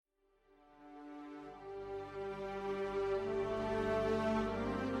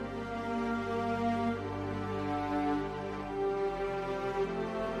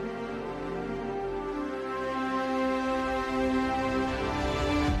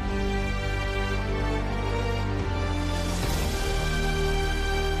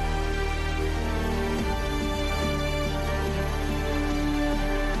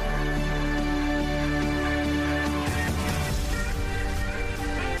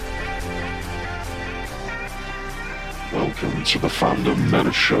welcome to the Fandom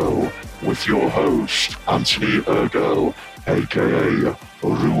Menace Show with your host, Anthony Ergo, aka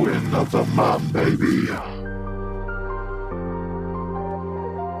Ruin the Man Baby.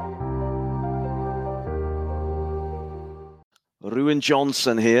 Ruin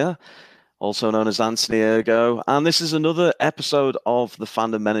Johnson here, also known as Anthony Ergo, and this is another episode of the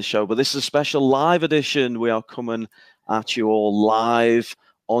Fandom Menace Show, but this is a special live edition. We are coming at you all live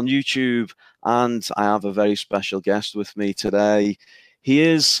on YouTube, and I have a very special guest with me today. He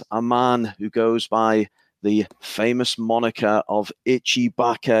is a man who goes by the famous moniker of Itchy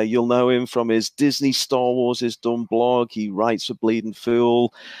Bacca. You'll know him from his Disney Star Wars is Done blog. He writes for Bleeding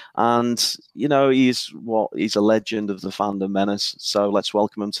Fool, and you know he's a legend of the Fandom Menace. So let's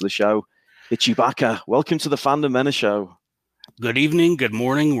welcome him to the show. Itchy Bacca, welcome to the Fandom Menace Show. Good evening, good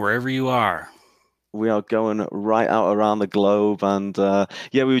morning, wherever you are. We are going right out around the globe, and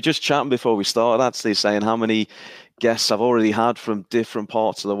we were just chatting before we started, actually, saying how many guests I've already had from different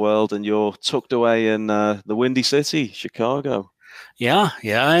parts of the world, and you're tucked away in the Windy City, Chicago. Yeah,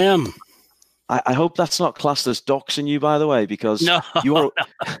 I am. I hope that's not classed as doxing you, by the way, because you're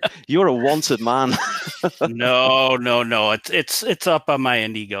a wanted man. No. It's up on my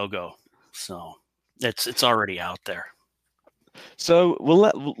Indiegogo, so it's already out there. So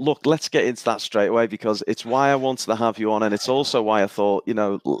let's get into that straight away, because it's why I wanted to have you on, and it's also why I thought,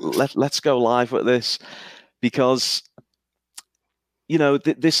 let's go live with this, because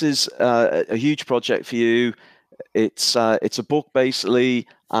this is a huge project for you. It's a book basically,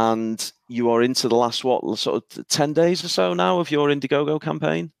 and you are into the last sort of 10 days or so now of your Indiegogo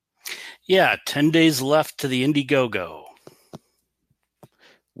campaign. Yeah, 10 days left to the Indiegogo.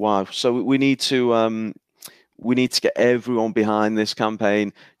 Wow! So we need to get everyone behind this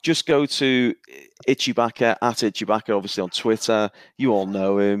campaign. Just go to Itchy Bacca, at Itchy Bacca, obviously on Twitter. You all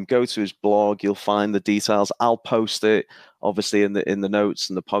know him. Go to his blog. You'll find the details. I'll post it, obviously, in the notes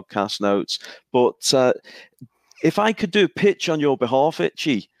and the podcast notes. But if I could do a pitch on your behalf,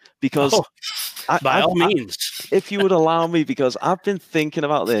 Itchy, because by all means, if you would allow me, because I've been thinking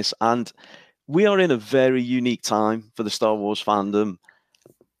about this, and we are in a very unique time for the Star Wars fandom.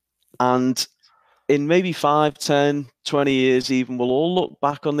 And in maybe 5, 10, 20 years even, we'll all look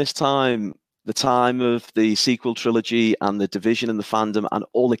back on this time, the time of the sequel trilogy and the division in the fandom and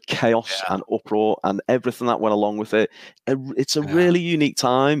all the chaos and uproar and everything that went along with it. It's a really unique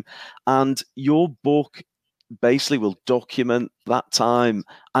time. And your book basically will document that time,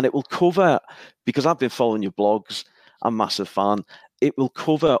 and it will cover, because I've been following your blogs, I'm a massive fan, it will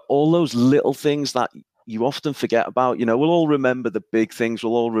cover all those little things that you often forget about. We'll all remember the big things.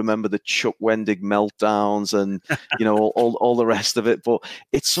 We'll all remember the Chuck Wendig meltdowns and, all the rest of it. But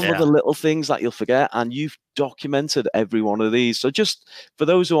it's some of the little things that you'll forget. And you've documented every one of these. So just for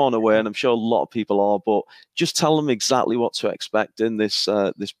those who aren't aware, and I'm sure a lot of people are, but just tell them exactly what to expect in this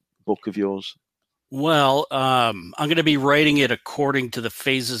book of yours. Well, I'm going to be writing it according to the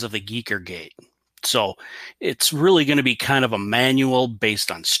phases of the Geekergate. So it's really going to be kind of a manual based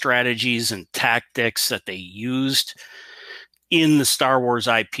on strategies and tactics that they used in the Star Wars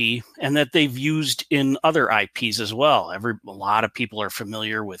IP and that they've used in other IPs as well. A lot of people are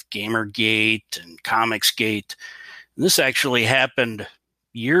familiar with Gamergate and Comicsgate. And this actually happened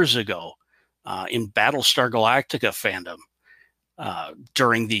years ago in Battlestar Galactica fandom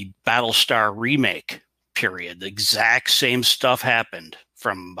during the Battlestar remake period. The exact same stuff happened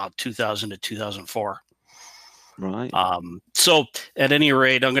from about 2000 to 2004. Right. So at any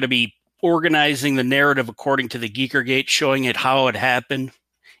rate, I'm going to be organizing the narrative according to the Geekergate, showing it how it happened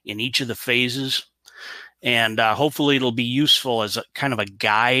in each of the phases. And hopefully it'll be useful as a kind of a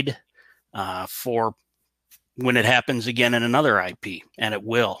guide for when it happens again in another IP, and it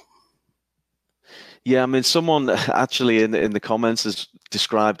will. Yeah, I mean, someone actually in the comments has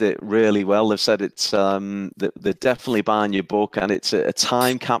described it really well. They've said it's they're definitely buying your book, and it's a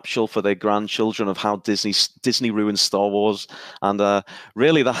time capsule for their grandchildren of how Disney ruined Star Wars, and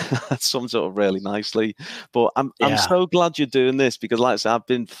really that sums it up really nicely. But I'm so glad you're doing this, because, like I said, I've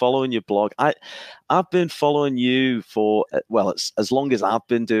been following your blog. I've been following you for as long as I've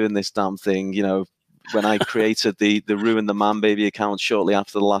been doing this damn thing. When I created the Ruin the Man Baby account shortly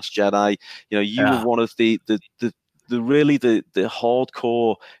after The Last Jedi, you were one of the really the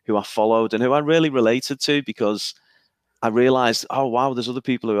hardcore who I followed and who I really related to, because I realized, oh wow, there's other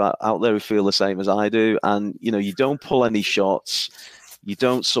people who are out there who feel the same as I do, and you don't pull any shots, you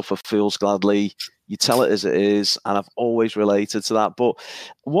don't suffer fools gladly, you tell it as it is, and I've always related to that. But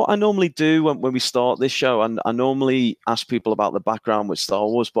what I normally do when we start this show, and I normally ask people about the background with Star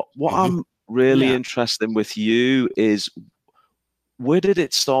Wars, but what I'm really interested in with you is where did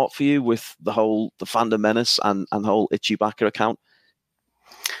it start for you with the Fandom Menace and the whole Itchy Bacca account?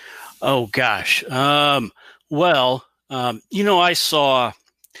 Oh gosh. I saw.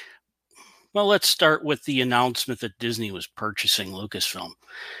 Well, let's start with the announcement that Disney was purchasing Lucasfilm.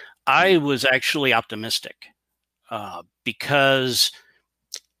 I was actually optimistic because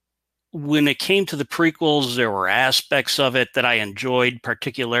when it came to the prequels, there were aspects of it that I enjoyed,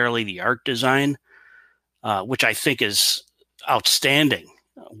 particularly the art design, which I think is outstanding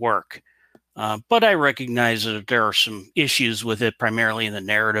work. But I recognize that there are some issues with it, primarily in the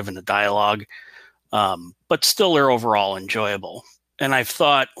narrative and the dialogue. But still, they're overall enjoyable. And I've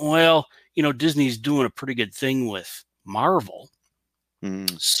thought, well, Disney's doing a pretty good thing with Marvel.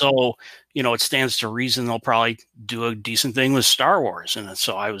 So, it stands to reason they'll probably do a decent thing with Star Wars. And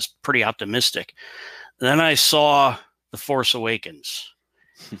so I was pretty optimistic. Then I saw The Force Awakens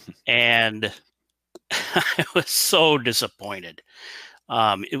and I was so disappointed.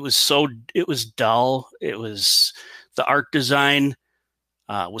 It was dull. The art design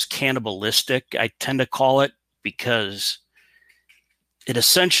was cannibalistic, I tend to call it, because it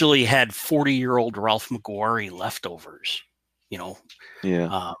essentially had 40-year-old Ralph McQuarrie leftovers,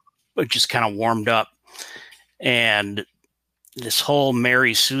 it just kind of warmed up. And this whole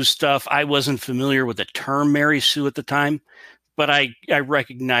Mary Sue stuff, I wasn't familiar with the term Mary Sue at the time, but I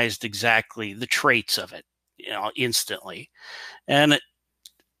recognized exactly the traits of it, instantly. And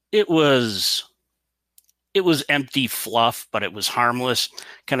it was empty fluff, but it was harmless.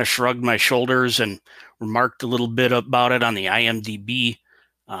 Kind of shrugged my shoulders and remarked a little bit about it on the IMDb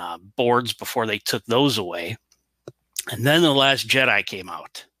boards before they took those away. And then The Last Jedi came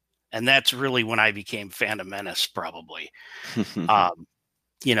out. And that's really when I became Phantom Menace, probably. I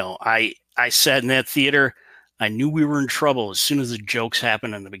sat in that theater. I knew we were in trouble as soon as the jokes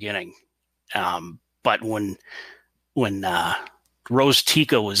happened in the beginning. But when Rose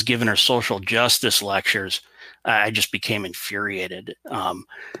Tico was giving her social justice lectures, I just became infuriated.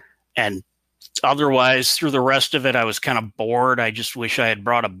 And otherwise, through the rest of it, I was kind of bored. I just wish I had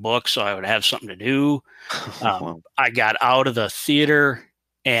brought a book so I would have something to do. I got out of the theater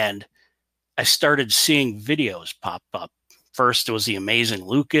and I started seeing videos pop up. First, it was The Amazing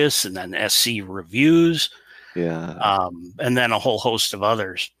Lucas, and then SC Reviews, and then a whole host of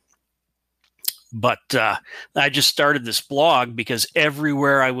others. But I just started this blog because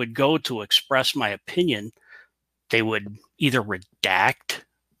everywhere I would go to express my opinion, they would either redact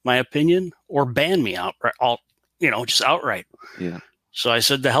my opinion or ban me just outright. Yeah. So I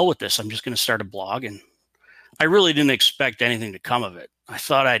said, the hell with this. I'm just going to start a blog. And I really didn't expect anything to come of it. I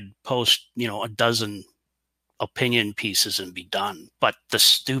thought I'd post, a dozen opinion pieces and be done. But the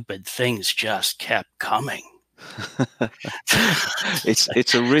stupid things just kept coming.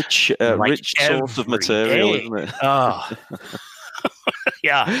 It's a rich source of material, isn't it? Oh.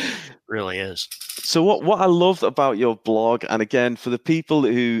 Yeah, it really is. So what I loved about your blog, and again, for the people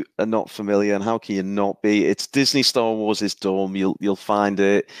who are not familiar, and how can you not be, it's Disney Star Wars is Dumb. You'll find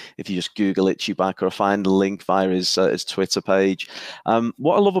it if you just Google Itchy Bacca or find the link via his Twitter page.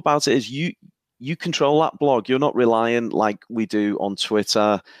 What I love about it is you control that blog. You're not reliant like we do on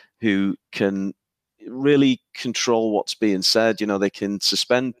Twitter, who can really control what's being said. They can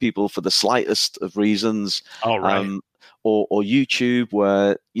suspend people for the slightest of reasons. Oh, right. Or YouTube,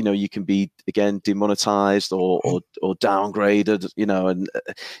 where you can be again demonetized or downgraded,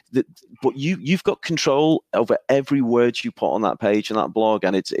 but you've got control over every word you put on that page and that blog,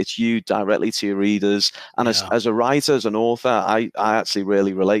 and it's you directly to your readers. And as a writer, as an author, I actually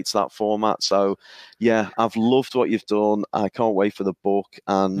really relate to that format. So yeah, I've loved what you've done. I can't wait for the book.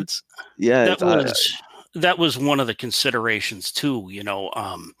 And yeah, that was one of the considerations too.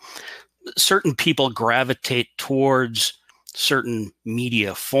 Certain people gravitate towards certain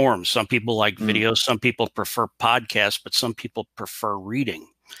media forms. Some people like videos, some people prefer podcasts, but some people prefer reading.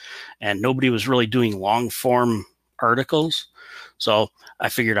 And nobody was really doing long form articles. So I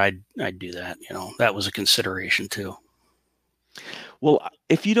figured I'd do that. That was a consideration too. Well,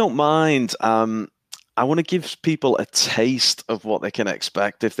 if you don't mind, I want to give people a taste of what they can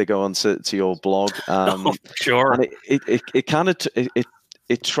expect if they go onto your blog. Sure. And it kind of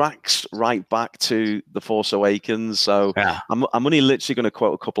it tracks right back to The Force Awakens. So yeah. I'm only literally going to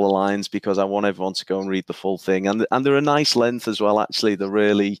quote a couple of lines because I want everyone to go and read the full thing. And they're a nice length as well, actually. They're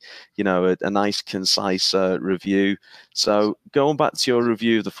really, a nice, concise review. So going back to your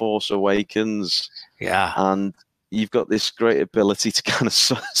review of The Force Awakens. Yeah. And you've got this great ability to kind of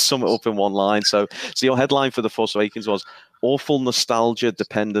sum it up in one line. So your headline for The Force Awakens was awful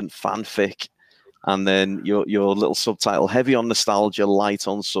nostalgia-dependent fanfic. And then your little subtitle, heavy on nostalgia, light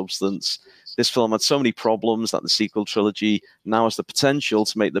on substance. this film had so many problems that the sequel trilogy now has the potential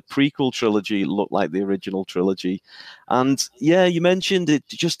to make the prequel trilogy look like the original trilogy. And yeah, you mentioned it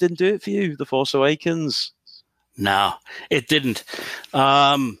just didn't do it for you, The Force Awakens. No, it didn't.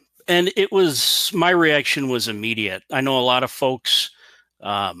 And my reaction was immediate. I know a lot of folks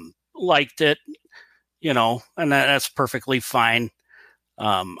liked it, and that's perfectly fine.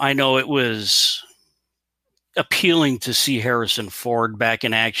 I know it was appealing to see Harrison Ford back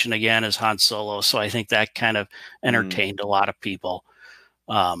in action again as Han Solo, so I think that kind of entertained a lot of people.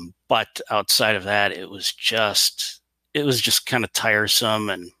 But outside of that, it was just kind of tiresome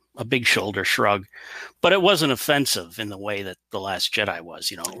and a big shoulder shrug. But it wasn't offensive in the way that The Last Jedi was.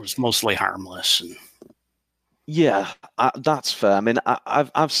 It was mostly harmless. And yeah, that's fair. I mean,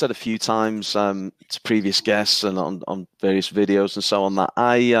 I've said a few times to previous guests and on various videos and so on that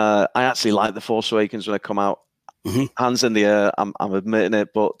I actually like The Force Awakens when it come out. Mm-hmm. Hands in the air, I'm admitting it.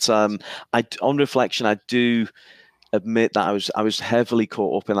 But on reflection, I do admit that I was heavily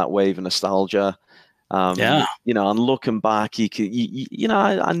caught up in that wave of nostalgia. And looking back,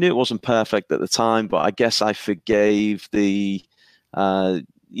 I knew it wasn't perfect at the time, but I guess I forgave the,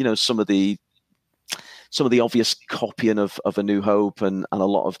 some of the obvious copying of A New Hope and a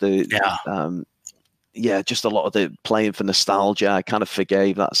lot of the, just a lot of the playing for nostalgia. I kind of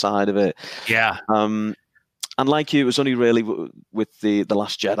forgave that side of it. Yeah. And like you, it was only really with the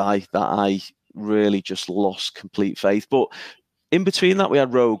Last Jedi that I really just lost complete faith. But in between that, we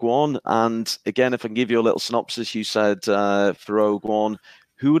had Rogue One. And again, if I can give you a little synopsis, you said for Rogue One,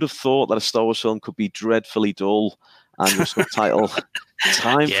 who would have thought that a Star Wars film could be dreadfully dull and your subtitle,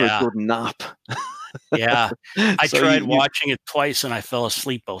 Time for a Good Nap? Yeah. I tried watching it twice and I fell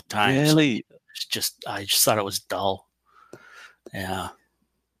asleep both times. Really? I just thought it was dull. Yeah.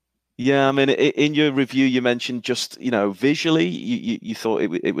 Yeah, I mean, in your review, you mentioned just, visually, you thought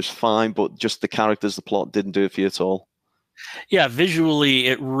it was fine, but just the characters, the plot didn't do it for you at all. Yeah, visually,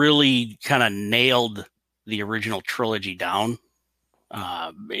 it really kind of nailed the original trilogy down.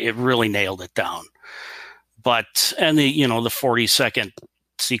 It really nailed it down. And the 40-second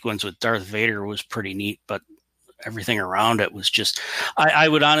sequence with Darth Vader was pretty neat, but everything around it was just, I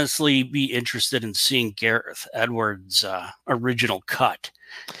would honestly be interested in seeing Gareth Edwards' original cut.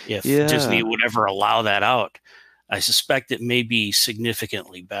 If Disney would ever allow that out, I suspect it may be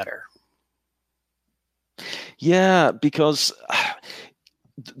significantly better. Yeah, because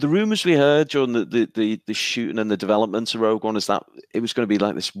the rumors we heard during the shooting and the development of Rogue One is that it was going to be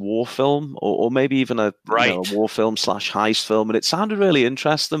like this war film, or maybe even a war film / heist film, and it sounded really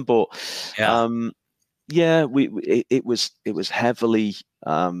interesting. But it was heavily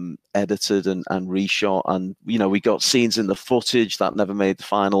edited and reshot, and we got scenes in the footage that never made the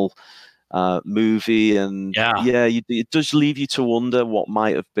final movie, and it does leave you to wonder what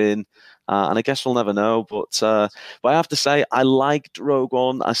might have been. And I guess we'll never know, but I have to say I liked Rogue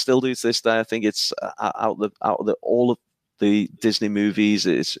One. I still do to this day. I think it's out of all of the Disney movies,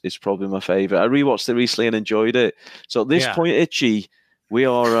 it's probably my favorite. I rewatched it recently and enjoyed it. So at this point, Itchy, we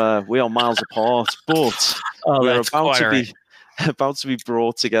are miles apart, but we're about to be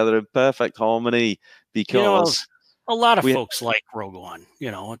brought together in perfect harmony because a lot of folks like Rogue One.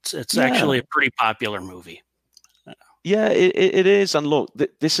 It's actually a pretty popular movie. Yeah, it is. And look,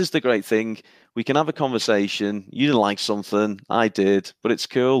 this is the great thing. We can have a conversation. You didn't like something, I did, but it's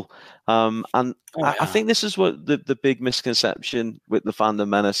cool. I think this is what the big misconception with the Fandom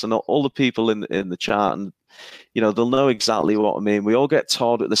Menace and all the people in the chat, and they'll know exactly what I mean. We all get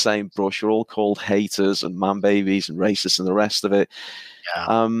tarred with the same brush. We're all called haters and man babies and racists and the rest of it.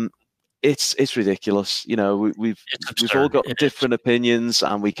 Yeah. It's ridiculous. We've all got different opinions,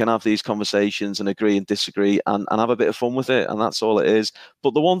 and we can have these conversations and agree and disagree and have a bit of fun with it, and that's all it is.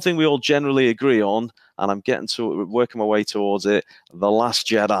 But the one thing we all generally agree on, and I'm working my way towards it, The Last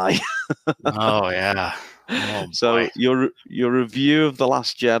Jedi. Oh yeah. Oh, so your review of The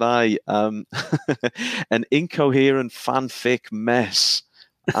Last Jedi, an incoherent fanfic mess.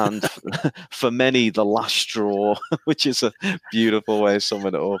 And for many, the last straw, which is a beautiful way of summing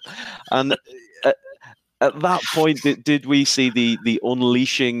it up. And at that point, did we see the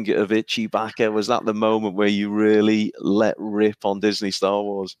unleashing of Itchy Bacca? Was that the moment where you really let rip on Disney Star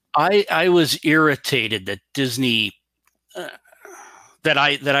Wars? I was irritated that Disney, that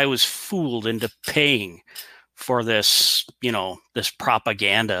I was fooled into paying for this, this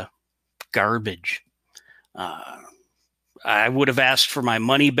propaganda garbage. I would have asked for my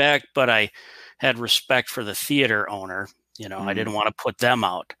money back, but I had respect for the theater owner. I didn't want to put them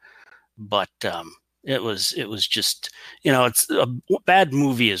out. But it was just, it's a bad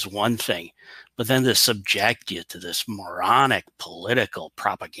movie is one thing, but then to subject you to this moronic political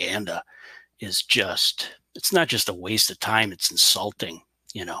propaganda is just, it's not just a waste of time, it's insulting,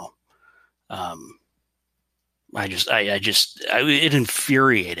 it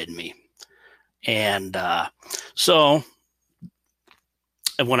infuriated me. And so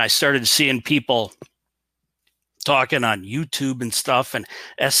when I started seeing people talking on YouTube and stuff, and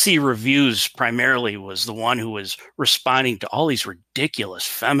SC Reviews primarily was the one who was responding to all these ridiculous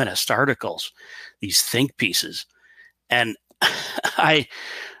feminist articles, these think pieces. And I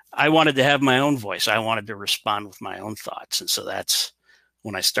wanted to have my own voice. I wanted to respond with my own thoughts. And so that's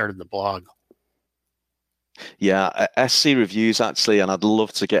when I started the blog. Yeah, SC Reviews actually, and I'd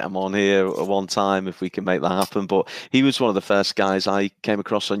love to get him on here at one time if we can make that happen. But he was one of the first guys I came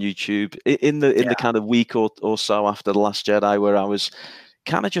across on YouTube in the kind of week or so after The Last Jedi, where I was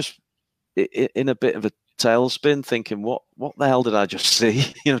kind of just in a bit of a tailspin, thinking, what the hell did I just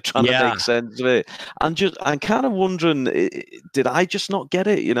see? Trying to make sense of it, and kind of wondering, did I just not get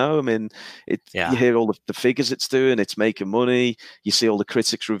it? I mean, you hear all the figures it's doing, it's making money. You see all the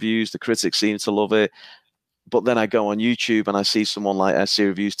critics' reviews, the critics seem to love it. But then I go on YouTube and I see someone like SC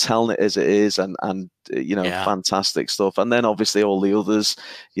Reviews telling it as it is, and fantastic stuff. And then obviously all the others,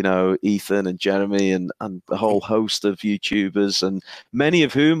 Ethan and Jeremy and the whole host of YouTubers, and many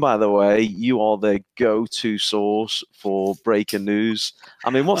of whom, by the way, you are their go-to source for breaking news. I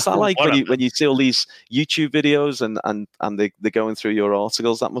mean, what's that like when you see all these YouTube videos and they're going through your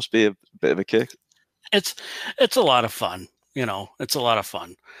articles? That must be a bit of a kick. It's a lot of fun. It's a lot of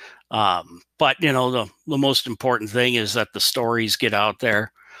fun. But the most important thing is that the stories get out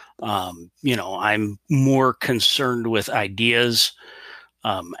there. I'm more concerned with ideas,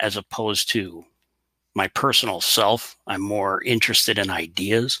 as opposed to my personal self. I'm more interested in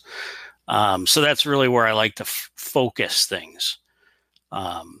ideas. So that's really where I like to focus things.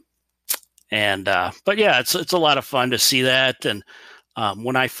 But yeah, it's a lot of fun to see that. And,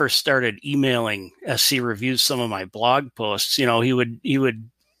 when I first started emailing SC Reviews some of my blog posts, he would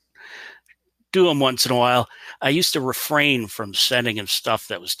do them once in a while. I used to refrain from sending him stuff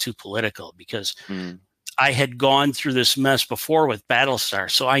that was too political, because I had gone through this mess before with Battlestar,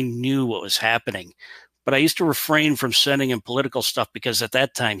 so I knew what was happening. But I used to refrain from sending him political stuff because at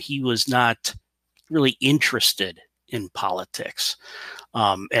that time he was not really interested in politics.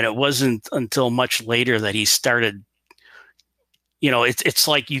 And it wasn't until much later that he started, it's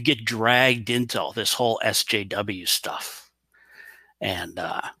like you get dragged into all this whole SJW stuff. And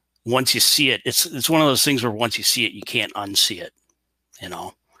once you see it, it's one of those things where once you see it, you can't unsee it,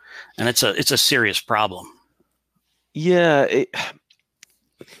 and it's a serious problem. Yeah.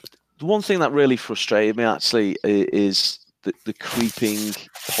 The one thing that really frustrated me actually is the creeping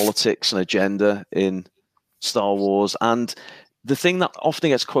politics and agenda in Star Wars. And the thing that often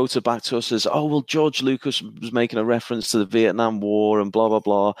gets quoted back to us is, oh, well, George Lucas was making a reference to the Vietnam War and blah, blah,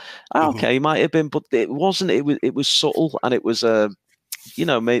 blah. Okay, might have been, but it wasn't. It was subtle, and it was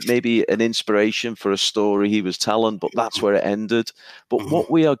maybe an inspiration for a story he was telling, but that's where it ended. But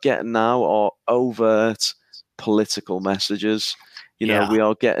what we are getting now are overt political messages. We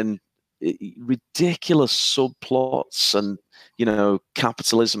are getting ridiculous subplots and,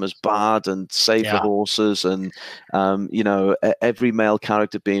 capitalism is bad and save the horses, and, every male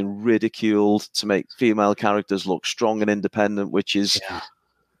character being ridiculed to make female characters look strong and independent, which is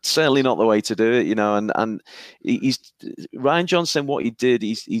certainly not the way to do it, and he's Rian Johnson. What he did,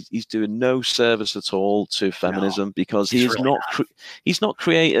 he's doing no service at all to feminism, because he's not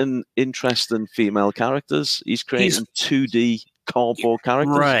creating interesting female characters. He's creating 2D cardboard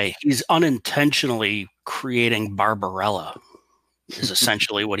characters. Right. He's unintentionally creating Barbarella is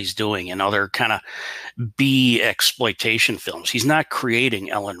essentially what he's doing, in other kind of B exploitation films. He's not creating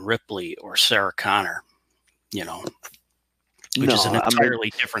Ellen Ripley or Sarah Connor, which is an entirely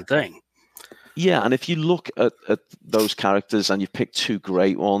different thing. Yeah, and if you look at those characters and you pick two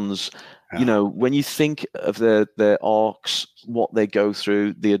great ones, when you think of their arcs, what they go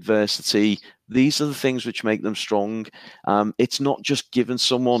through, the adversity, these are the things which make them strong. It's not just giving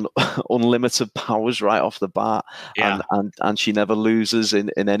someone unlimited powers right off the bat, and she never loses in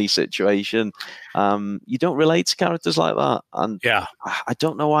any situation. You don't relate to characters like that, and I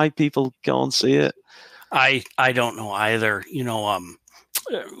don't know why people can't see it. I don't know either.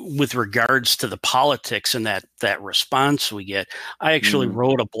 With regards to the politics and that response we get, I actually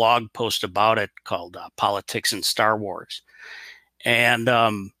wrote a blog post about it called "Politics in Star Wars," and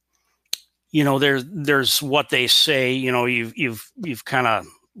there's what they say. You've kind of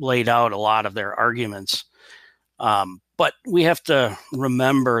laid out a lot of their arguments, but we have to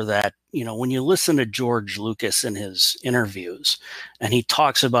remember that when you listen to George Lucas in his interviews, and he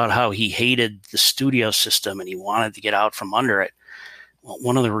talks about how he hated the studio system and he wanted to get out from under it. Well,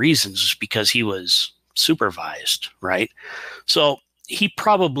 one of the reasons is because he was supervised, right? So he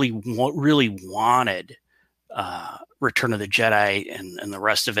probably really wanted Return of the Jedi and the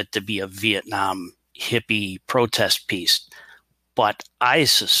rest of it to be a Vietnam hippie protest piece. But I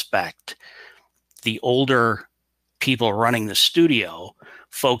suspect the older people running the studio,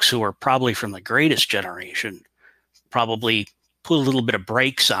 folks who are probably from the greatest generation, probably put a little bit of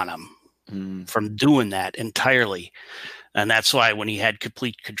brakes on him from doing that entirely. And that's why when he had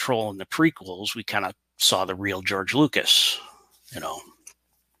complete control in the prequels, we kind of saw the real George Lucas, you know.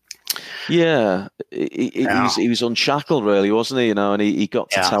 Yeah, he was unshackled, really, wasn't he? You know, and he got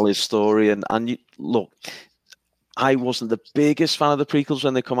to tell his story. And look, I wasn't the biggest fan of the prequels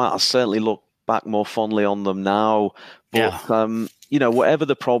when they come out. I certainly look back more fondly on them now. But you know, whatever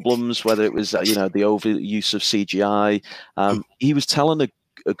the problems, whether it was you know, the overuse of CGI, he was telling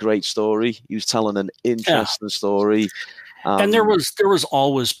a great story. He was telling an interesting story. And there was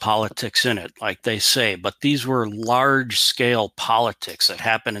always politics in it, like they say, but these were large scale politics that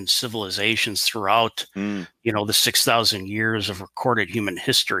happen in civilizations throughout, you know, the 6,000 years of recorded human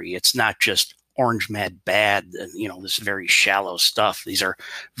history. It's not just orange mad bad and, you know, this very shallow stuff. These are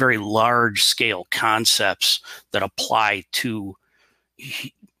very large scale concepts that apply to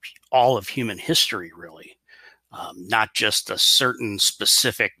all of human history, really. Not just a certain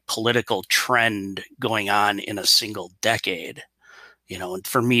specific political trend going on in a single decade, you know, and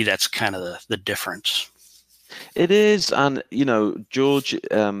for me, that's kind of the difference. It is. And, you know, George,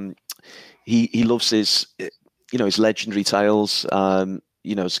 he loves his, you know, his legendary tales,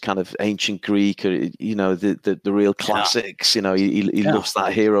 you know, it's kind of ancient Greek, or, you know, the real classics, you know, he loves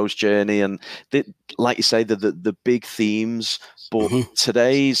that hero's journey. And like you say, the big themes. But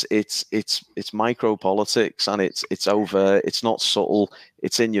today's it's micro politics, and it's over. It's not subtle.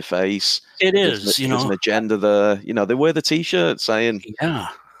 It's in your face. It is. There's an agenda there. You know, they wear the T-shirt saying,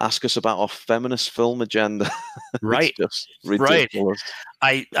 "Ask us about our feminist film agenda." Right. It's just ridiculous.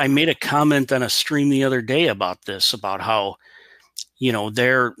 Right. I made a comment on a stream the other day about this, about how, you know,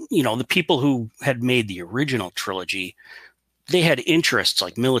 the people who had made the original trilogy, they had interests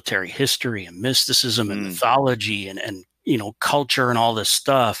like military history and mysticism and mythology and you know, culture and all this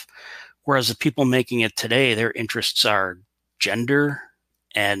stuff. Whereas the people making it today, their interests are gender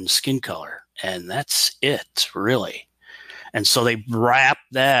and skin color. And that's it, really. And so they wrap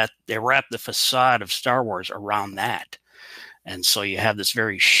the facade of Star Wars around that. And so you have this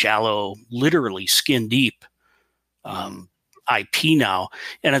very shallow, literally skin deep IP now.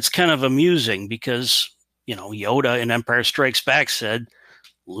 And it's kind of amusing because, you know, Yoda in Empire Strikes Back said,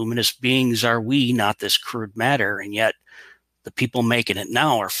 "Luminous beings are we, not this crude matter." And yet the people making it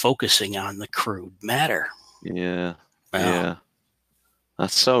now are focusing on the crude matter. Yeah.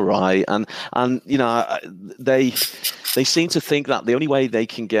 That's so right. And you know, they seem to think that the only way they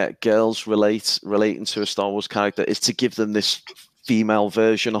can get girls relating to a Star Wars character is to give them this female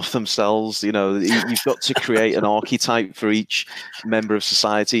version of themselves. You know, you've got to create an archetype for each member of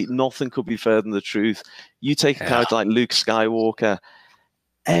society. Nothing could be further than the truth. You take a character like Luke Skywalker,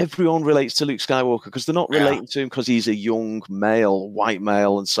 everyone relates to Luke Skywalker because they're not relating to him because he's a young male, white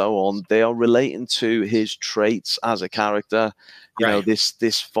male, and so on. They are relating to his traits as a character. You know,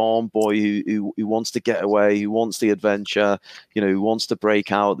 this farm boy who wants to get away, who wants the adventure, you know, who wants to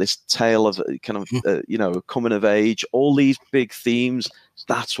break out. This tale of kind of you know, coming of age. All these big themes.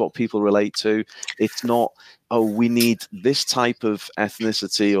 That's what people relate to. It's not, oh, we need this type of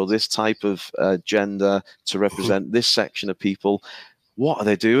ethnicity or this type of gender to represent this section of people. What are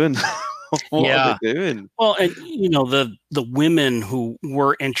they doing? What are they doing? Well, and you know, the women who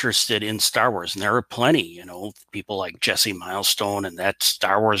were interested in Star Wars, and there are plenty, you know, people like Jessie Milestone and that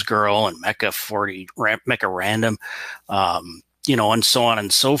Star Wars girl and Mecca Random, you know, and so on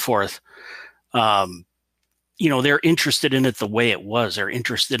and so forth. You know, they're interested in it the way it was. They're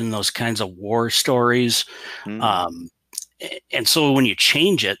interested in those kinds of war stories. And so when you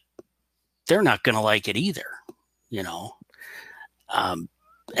change it, they're not going to like it either, you know.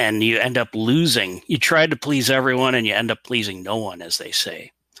 And you end up losing. You try to please everyone, and you end up pleasing no one, as they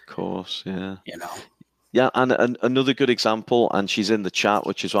say. Of course, yeah. You know. Yeah, and another good example, and she's in the chat,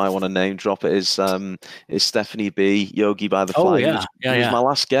 which is why I want to name drop it, is Stephanie B, Yogi by the Fire. Yeah, who was my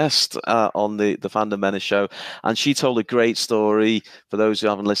last guest on the Fandom Menace show, and she told a great story. For those who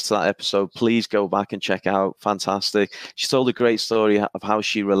haven't listened to that episode, please go back and check out. Fantastic. She told a great story of how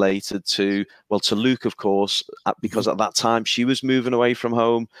she related to Luke, of course, because at that time she was moving away from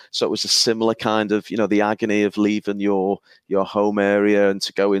home, so it was a similar kind of, you know, the agony of leaving your home area and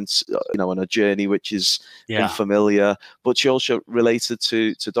to go into, you know, on a journey which is unfamiliar. But she also related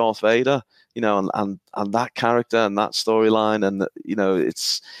to Darth Vader, and that character and that storyline, and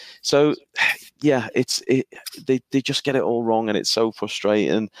it's so, yeah, they just get it all wrong, and it's so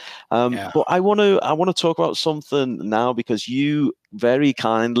frustrating. But I want to talk about something now, because you very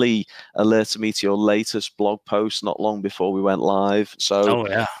kindly alerted me to your latest blog post not long before we went live. So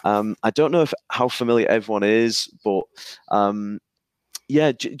I don't know how familiar everyone is, but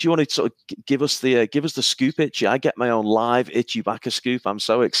yeah, do you want to sort of give us the scoop, Itchy? I get my own live Itchy Bacca scoop. I'm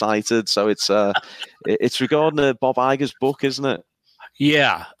so excited. So it's regarding Bob Iger's book, isn't it?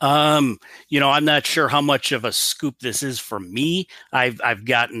 Yeah. I'm not sure how much of a scoop this is for me. I've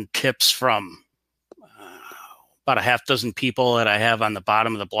gotten tips from about a half dozen people that I have on the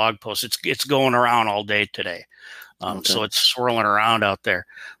bottom of the blog post. It's going around all day today. So it's swirling around out there,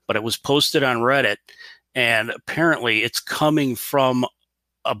 but it was posted on Reddit, and apparently it's coming from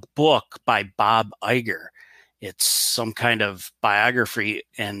a book by Bob Iger. It's some kind of biography,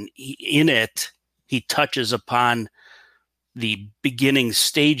 and in it, he touches upon the beginning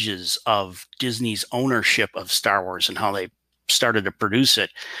stages of Disney's ownership of Star Wars and how they started to produce it.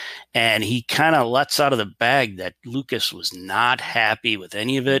 And he kind of lets out of the bag that Lucas was not happy with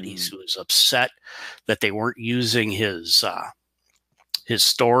any of it. He was upset that they weren't using his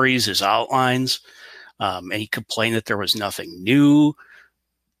stories, his outlines. And he complained that there was nothing new.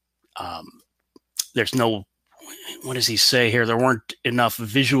 There's no, what does he say here? There weren't enough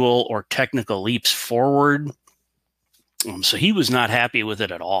visual or technical leaps forward. So he was not happy with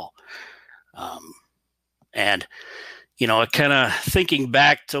it at all. And, kind of thinking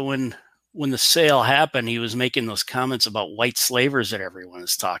back to when the sale happened, he was making those comments about white slavers that everyone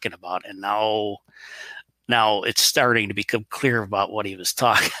is talking about. And now it's starting to become clear about what he was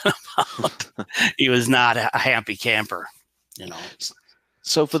talking about. He was not a happy camper,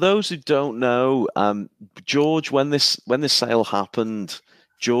 So for those who don't know, George, when this sale happened,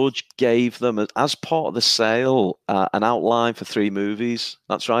 George gave them, as part of the sale, an outline for 3 movies.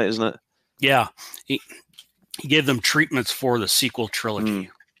 That's right, isn't it? Yeah. He gave them treatments for the sequel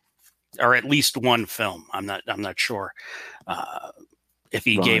trilogy, or at least one film. I'm not sure if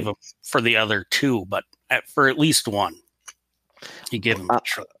he gave them for the other 2, but for at least one, he gave them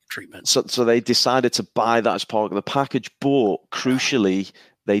treatment. So they decided to buy that as part of the package, but crucially,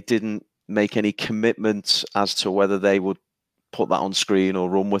 they didn't make any commitment as to whether they would put that on screen or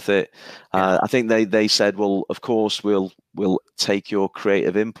run with it. I think they said, well, of course we'll take your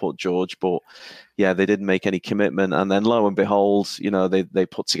creative input, George, but yeah, they didn't make any commitment. And then lo and behold, they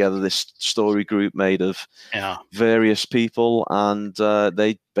put together this story group made of various people, and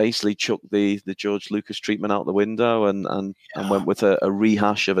they basically chucked the George Lucas treatment out the window and went with a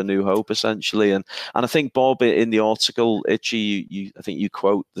rehash of A New Hope, essentially. And I think Bob, in the article, Itchy, I think you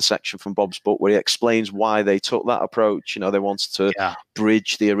quote the section from Bob's book where he explains why they took that approach. They wanted to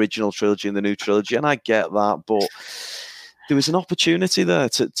bridge the original trilogy and the new trilogy, and I get that, but there was an opportunity there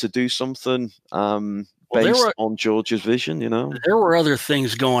to do something based on George's vision. There were other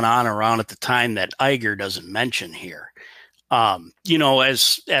things going on around at the time that Iger doesn't mention here.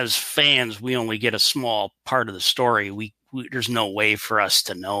 As fans, we only get a small part of the story. There's no way for us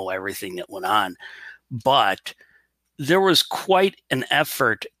to know everything that went on, but there was quite an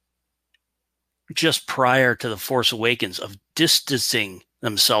effort just prior to The Force Awakens of distancing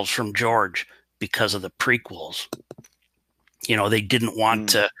themselves from George because of the prequels. They didn't want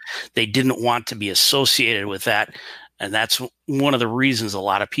to be associated with that. And that's one of the reasons a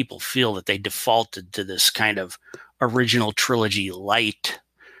lot of people feel that they defaulted to this kind of original trilogy light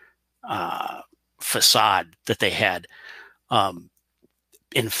facade that they had.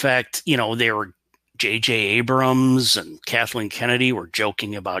 In fact, they were J.J. Abrams and Kathleen Kennedy were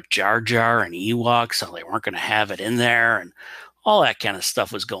joking about Jar Jar and Ewoks, so they weren't going to have it in there, and all that kind of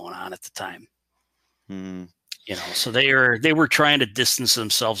stuff was going on at the time. So they were trying to distance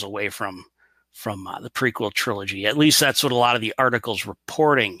themselves away from the prequel trilogy. At least that's what a lot of the articles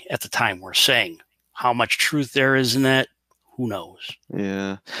reporting at the time were saying. How much truth there is in that, who knows?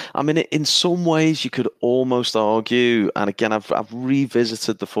 Yeah. I mean, in some ways you could almost argue, and again, I've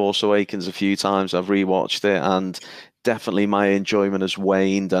revisited The Force Awakens a few times. I've rewatched it, and definitely my enjoyment has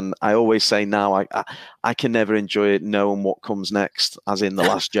waned. And I always say now I can never enjoy it knowing what comes next, as in The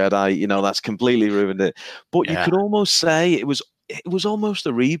Last Jedi. That's completely ruined it. But you could almost say it was almost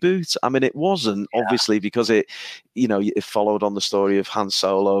a reboot. I mean, it wasn't, obviously, because it followed on the story of Han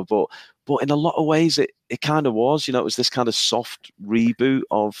Solo, but in a lot of ways it kind of was. It was this kind of soft reboot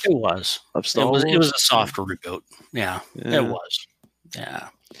of Star Wars. It was a soft reboot. Yeah, it was. Yeah.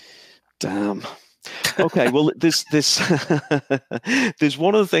 Damn. Okay, well, there's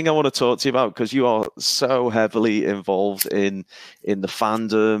one other thing I want to talk to you about because you are so heavily involved in the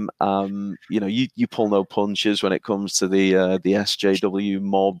fandom. You pull no punches when it comes to the SJW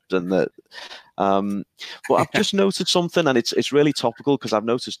mob and that. But I've just noticed something, and it's really topical because I've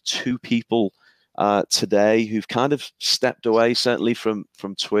noticed two people today who've kind of stepped away, certainly from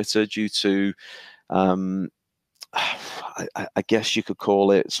Twitter due to. I guess you could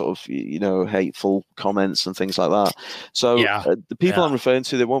call it sort of, hateful comments and things like that. So the people I'm referring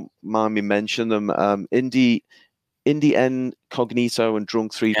to, they won't mind me mentioning them. Indie Incognito and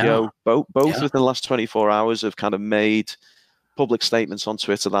Drunk 3PO, both within the last 24 hours have kind of made public statements on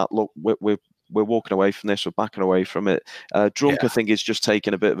Twitter that, look, we're walking away from this, we're backing away from it. Drunk, I think, is just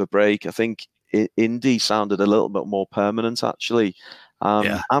taking a bit of a break. I think Indie sounded a little bit more permanent, actually.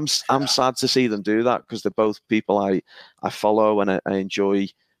 I'm sad to see them do that because they're both people I follow and I enjoy,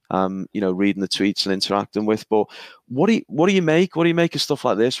 reading the tweets and interacting with. But what do you make? What do you make of stuff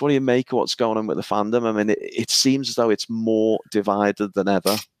like this? What do you make of what's going on with the fandom? I mean, it seems as though it's more divided than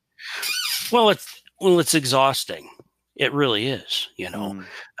ever. Well, it's exhausting. It really is. I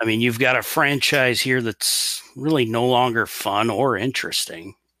mean, you've got a franchise here that's really no longer fun or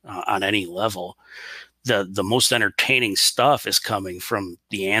interesting on any level. The most entertaining stuff is coming from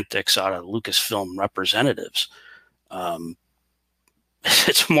the antics out of Lucasfilm representatives.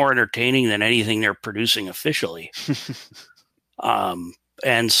 It's more entertaining than anything they're producing officially.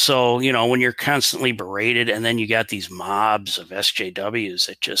 And so, when you're constantly berated and then you got these mobs of SJWs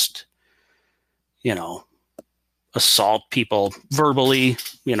that just, assault people verbally,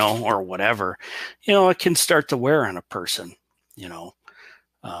 or whatever, it can start to wear on a person,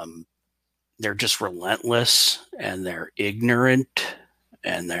 they're just relentless and they're ignorant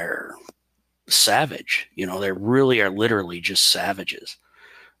and they're savage. They really are literally just savages.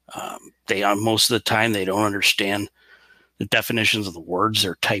 They most of the time, they don't understand the definitions of the words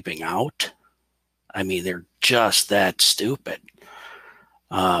they're typing out. I mean, they're just that stupid.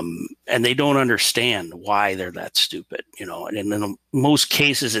 And they don't understand why they're that stupid, and in most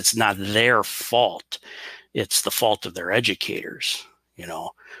cases, it's not their fault. It's the fault of their educators,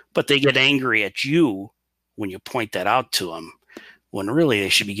 but they get angry at you when you point that out to them, when really they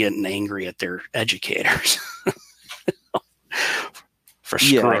should be getting angry at their educators for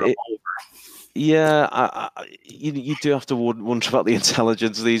screwing them over. Yeah, you do have to wonder about the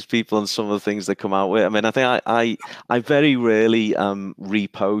intelligence of these people and some of the things they come out with. I mean, I think I very rarely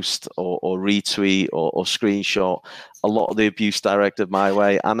repost or retweet or screenshot a lot of the abuse directed my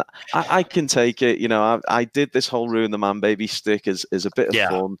way, and I can take it. I did this whole Ruin the Man Baby stick as a bit of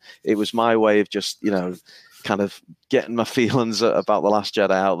fun. It was my way of just kind of getting my feelings about The Last Jedi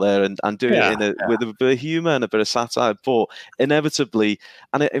out there and doing it with a bit of humor and a bit of satire. But inevitably,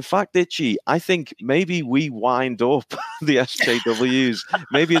 and in fact, Itchy, I think maybe we wind up the SJWs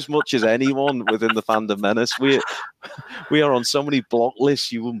maybe as much as anyone within the fandom menace. We are on so many block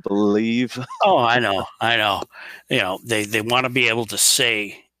lists you wouldn't believe. Oh, I know. They want to be able to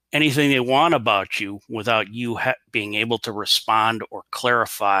say anything they want about you without you being able to respond or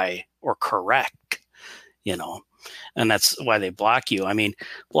clarify or correct. And that's why they block you. I mean,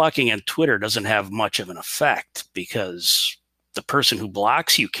 blocking on Twitter doesn't have much of an effect because the person who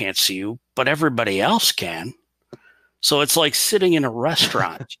blocks you can't see you, but everybody else can. So it's like sitting in a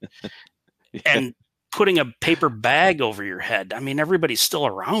restaurant and putting a paper bag over your head. I mean, everybody's still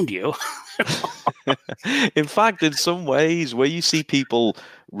around you. In fact, in some ways, where you see people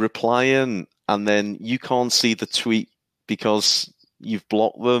replying and then you can't see the tweet because you've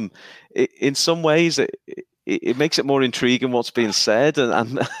blocked them, in some ways it makes it more intriguing what's being said,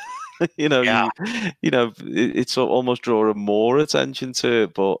 and it's almost drawing more attention to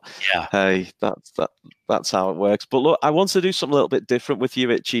it. But hey, that's how it works. But look, I want to do something a little bit different with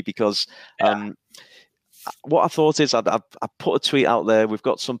you, Itchy, because what I thought is I put a tweet out there. We've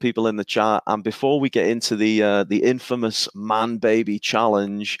got some people in the chat, and before we get into the infamous Man Baby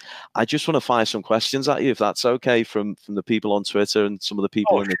challenge, I just want to fire some questions at you, if that's okay, from the people on Twitter and some of the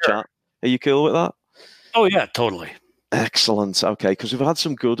people in the chat. Are you cool with that? Oh yeah, totally. Excellent. Okay, because we've had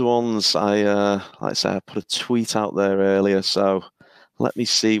some good ones. Like I say, I put a tweet out there earlier, so let me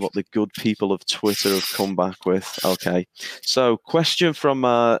see what the good people of Twitter have come back with. Okay, so question from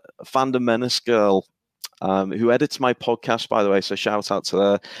Fandom Menace Girl, who edits my podcast, by the way, so shout out to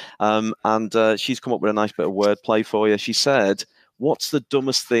her. And she's come up with a nice bit of wordplay for you. She said, "What's the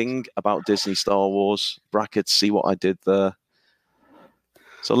dumbest thing about Disney Star Wars?" Brackets, see what I did there.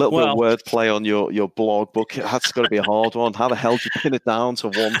 So a little bit of wordplay on your blog, but that's got to be a hard one. How the hell do you pin it down to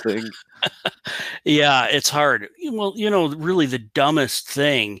one thing? Yeah, it's hard. Well, really the dumbest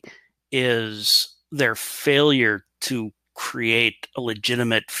thing is their failure to create a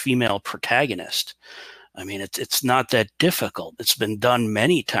legitimate female protagonist. I mean, it's not that difficult. It's been done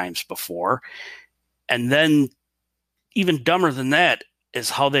many times before. And then even dumber than that is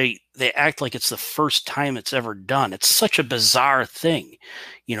how they act like it's the first time it's ever done. It's such a bizarre thing.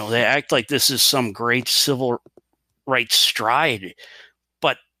 You know, they act like this is some great civil rights stride,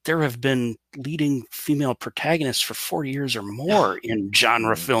 but there have been leading female protagonists for 40 years or more in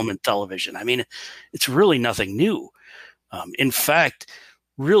genre film and television. I mean, it's really nothing new. In fact,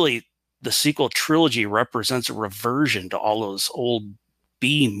 really, the sequel trilogy represents a reversion to all those old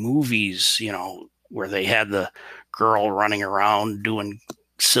B movies, you know, where they had the girl running around doing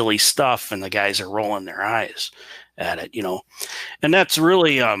silly stuff and the guys are rolling their eyes at it, you know. And that's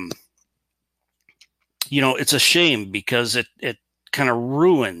really, you know, it's a shame because it kind of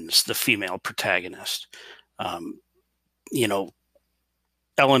ruins the female protagonist. You know,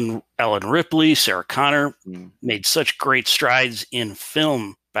 Ellen Ripley, Sarah Connor made such great strides in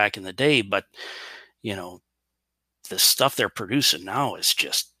film back in the day, but you know, the stuff they're producing now is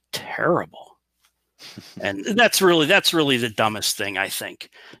just terrible. And that's really the dumbest thing, I think.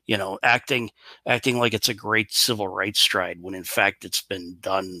 You know, acting like it's a great civil rights stride when in fact it's been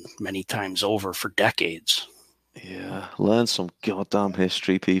done many times over for decades. Yeah, learn some goddamn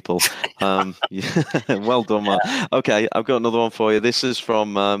history, people. Yeah, well done, man. Okay, I've got another one for you. This is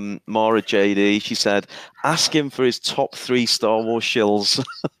from Maura JD. She said, ask him for his top 3 Star Wars shills.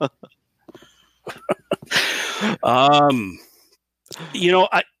 You know,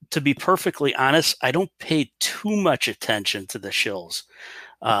 to be perfectly honest, I don't pay too much attention to the shills.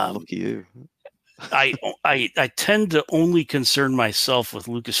 Look at you. I tend to only concern myself with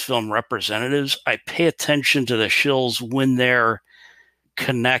Lucasfilm representatives. I pay attention to the shills when they're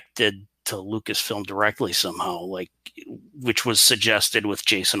connected to Lucasfilm directly somehow, like which was suggested with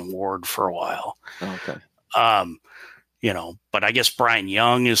Jason Ward for a while. Okay. You know, but I guess Brian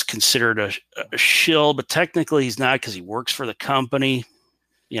Young is considered a shill, but technically he's not because he works for the company.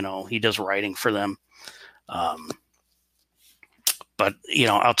 You know, he does writing for them. But you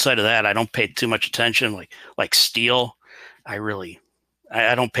know, outside of that, I don't pay too much attention. Like Steele, I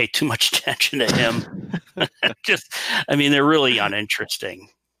don't pay too much attention to him. I mean, they're really uninteresting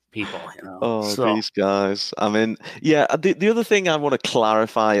people, you know. Oh, these guys. I mean, yeah, the other thing I want to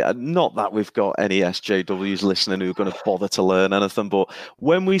clarify, not that we've got any SJWs listening who are going to bother to learn anything, but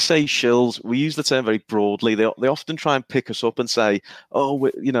when we say shills, we use the term very broadly. They often try and pick us up and say, oh,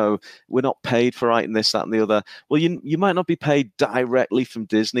 we're not paid for writing this, that, and the other. Well, you might not be paid directly from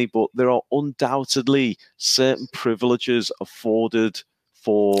Disney, but there are undoubtedly certain privileges afforded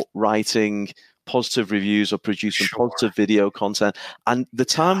for writing positive reviews or producing positive video content. And the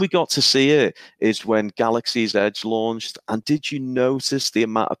time we got to see it is when Galaxy's Edge launched. And did you notice the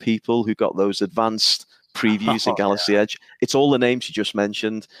amount of people who got those advanced previews in Galaxy Edge? It's all the names you just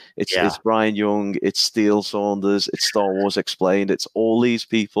mentioned. It's Brian Young, it's Steele Saunders, it's Star Wars Explained, it's all these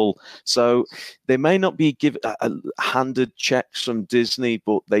people. So they may not be handed checks from Disney,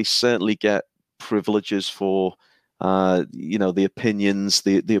 but they certainly get privileges for the opinions,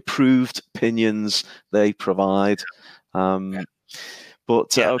 the approved opinions they provide. Okay.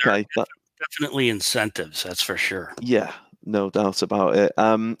 Definitely incentives, that's for sure. Yeah, no doubt about it.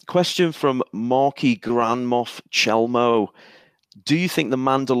 Question from Marky Grandmoff Chelmo. Do you think The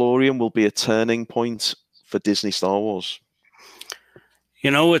Mandalorian will be a turning point for Disney Star Wars?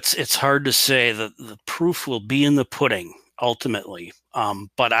 You know, it's hard to say. The proof will be in the pudding, ultimately.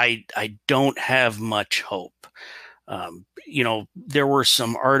 But I don't have much hope. You know, there were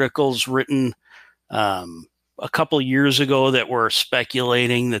some articles written a couple years ago that were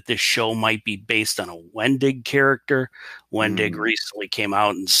speculating that this show might be based on a Wendig character. Wendig recently came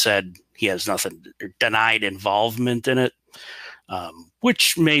out and said he has nothing, denied involvement in it,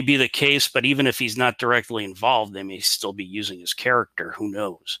 which may be the case, but even if he's not directly involved, they may still be using his character. Who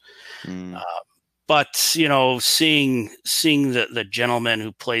knows? But, you know, seeing the gentleman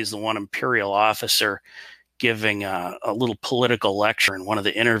who plays the one Imperial officer giving a little political lecture in one of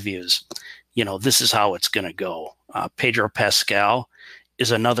the interviews, you know, this is how it's going to go. Pedro Pascal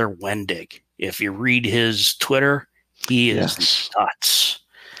is another Wendig. If you read his Twitter, he is nuts.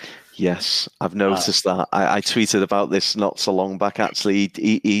 Yes, I've noticed that. I tweeted about this not so long back, actually.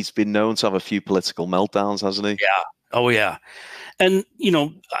 He's been known to have a few political meltdowns, hasn't he? Yeah. Oh, yeah. And, you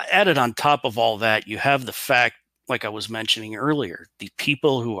know, added on top of all that, you have the fact, like I was mentioning earlier, the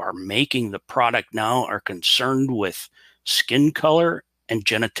people who are making the product now are concerned with skin color and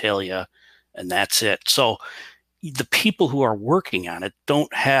genitalia, and that's it. So the people who are working on it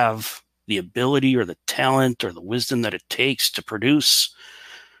don't have the ability or the talent or the wisdom that it takes to produce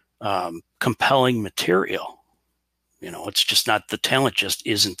compelling material. It's just not, the talent just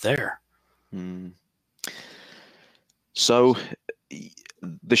isn't there. So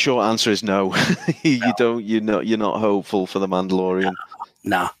the short answer is no. You're not hopeful for The Mandalorian.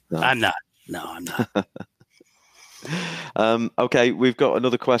 No. I'm not. No, I'm not. Okay, we've got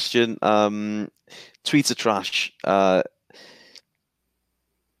another question. Tweets are trash.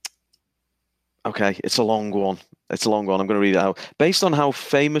 Okay, it's a long one. I'm going to read it out. Based on how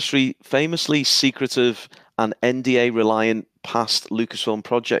famously secretive and NDA reliant past Lucasfilm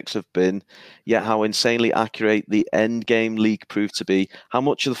projects have been, yet how insanely accurate the Endgame leak proved to be, how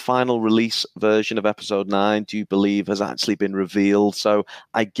much of the final release version of Episode 9 do you believe has actually been revealed? So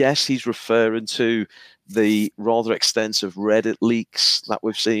I guess he's referring to the rather extensive Reddit leaks that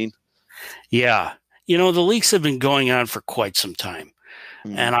we've seen. Yeah. The leaks have been going on for quite some time.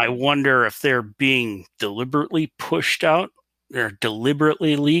 And I wonder if they're being deliberately pushed out, they're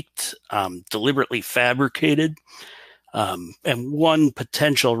deliberately leaked, deliberately fabricated. And one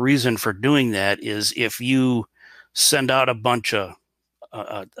potential reason for doing that is if you send out a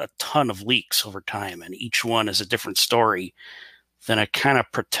ton of leaks over time and each one is a different story, then it kind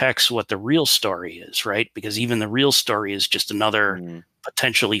of protects what the real story is, right? Because even the real story is just another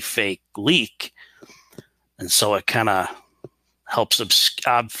potentially fake leak. And so it kind of helps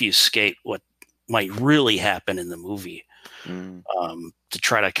obfuscate what might really happen in the movie, to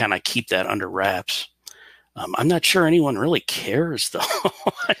try to kind of keep that under wraps. I'm not sure anyone really cares, though.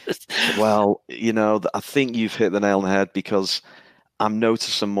 Well, I think you've hit the nail on the head, because I'm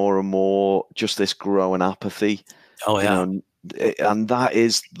noticing more and more just this growing apathy. Oh, yeah. And that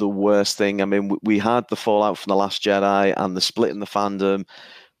is the worst thing. I mean, we had the fallout from The Last Jedi and the split in the fandom,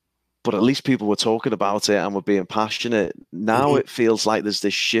 but at least people were talking about it and were being passionate. Now it feels like there's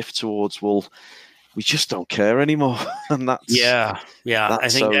this shift towards, well, we just don't care anymore. And that's that's I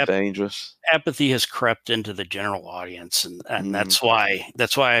think so dangerous. Apathy has crept into the general audience, and that's why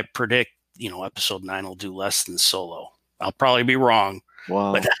I predict, Episode 9 will do less than Solo. I'll probably be wrong.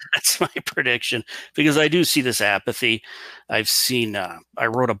 Wow. But that's my prediction, because I do see this apathy. I've seen, I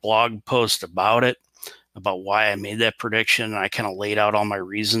wrote a blog post about it, about why I made that prediction. And I kind of laid out all my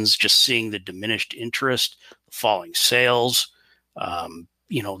reasons, just seeing the diminished interest, the falling sales.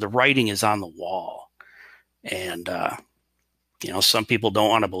 The writing is on the wall, and, some people don't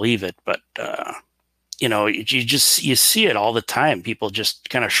want to believe it, but, you see it all the time. People just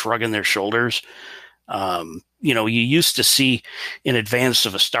kind of shrugging their shoulders. You used to see, in advance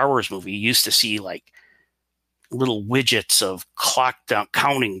of a Star Wars movie, you used to see like little widgets of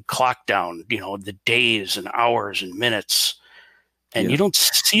counting clock down, the days and hours and minutes. And you don't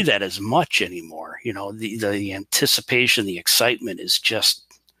see that as much anymore. The anticipation, the excitement is just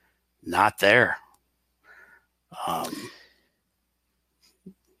not there. And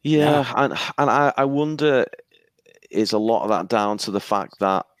I wonder, is a lot of that down to the fact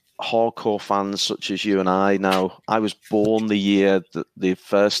that hardcore fans such as you and I was born the year that the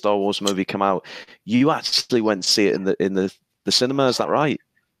first Star Wars movie came out. You actually went to see it in the cinema, is that right?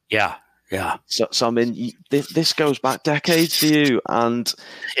 Yeah. So I mean, this goes back decades for you, and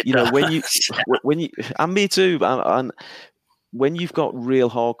when you and me too, and when you've got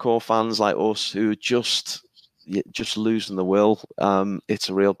real hardcore fans like us who are just losing the will, it's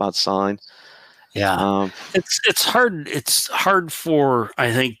a real bad sign. Yeah, it's hard. It's hard for,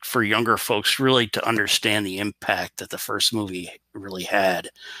 I think, for younger folks really to understand the impact that the first movie really had.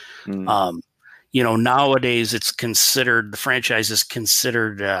 Nowadays it's considered, the franchise is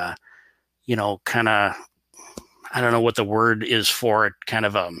considered, kind of, I don't know what the word is for it, kind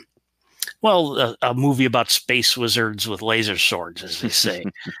of a movie about space wizards with laser swords, as they say.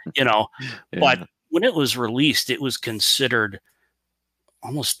 But when it was released, it was considered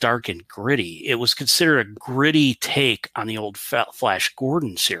almost dark and gritty. It was considered a gritty take on the old Flash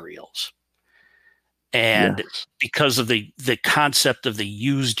Gordon serials. And because of the concept of the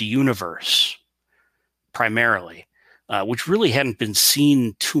used universe, primarily, which really hadn't been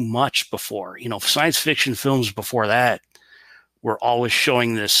seen too much before. Science fiction films before that were always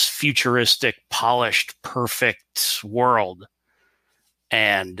showing this futuristic, polished, perfect world.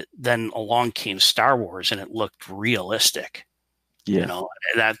 And then along came Star Wars and it looked realistic.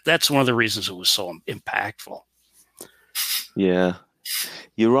 That's one of the reasons it was so impactful. Yeah,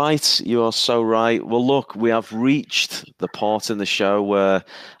 you're right. You are so right. Well, look, we have reached the part in the show where,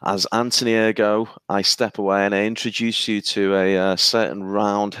 as Anthony Ergo, I step away and I introduce you to a certain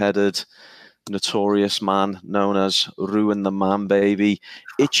round-headed, notorious man known as Ruin the Man Baby.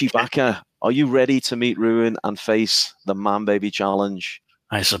 Itchy Bacca, are you ready to meet Ruin and face the Man Baby challenge?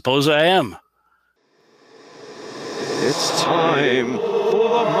 I suppose I am. It's time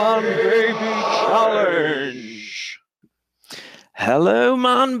for Man Baby Challenge. Hello,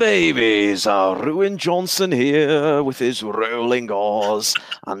 man babies. Ruin Johnson here with his rolling R's,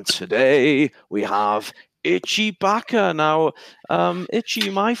 and today we have Itchy Bacca. Now,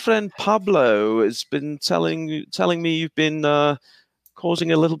 Itchy, my friend Pablo has been telling me you've been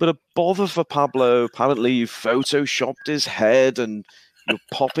causing a little bit of bother for Pablo. Apparently, you photoshopped his head and you're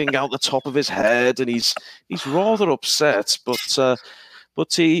popping out the top of his head, and he's rather upset.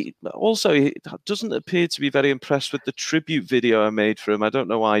 But he doesn't appear to be very impressed with the tribute video I made for him. I don't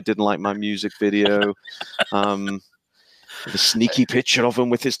know why he didn't like my music video. The sneaky picture of him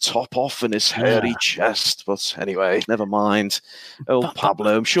with his top off and his hairy chest. But anyway, never mind. Oh,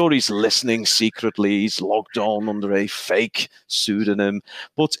 Pablo, I'm sure he's listening secretly. He's logged on under a fake pseudonym.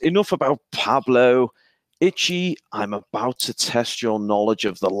 But enough about Pablo. Itchy, I'm about to test your knowledge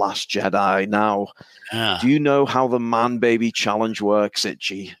of The Last Jedi. Now, do you know how the Man Baby Challenge works,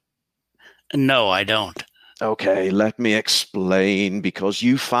 Itchy? No, I don't. Okay, let me explain. Because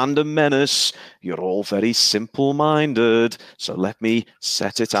you fandom menace, you're all very simple-minded. So let me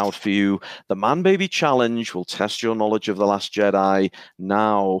set it out for you. The Man Baby Challenge will test your knowledge of The Last Jedi.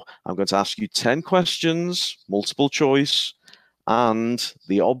 Now, I'm going to ask you 10 questions, multiple choice, and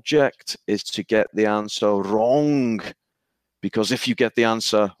the object is to get the answer wrong. Because if you get the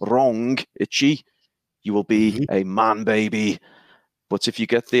answer wrong, Itchy, you will be a man baby. But if you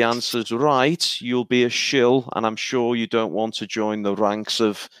get the answers right, you'll be a shill, and I'm sure you don't want to join the ranks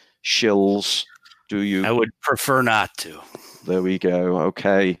of shills, do you? I would prefer not to. There we go.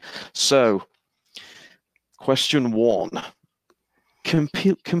 Okay. So, question 1.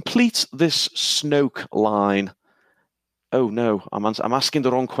 Complete this Snoke line. Oh no, I'm asking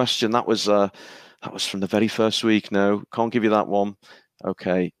the wrong question. That was from the very first week. No, can't give you that one.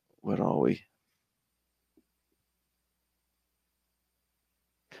 Okay, where are we?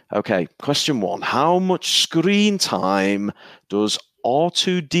 Okay, question 1. How much screen time does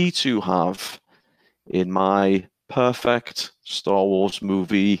R2-D2 have in my perfect Star Wars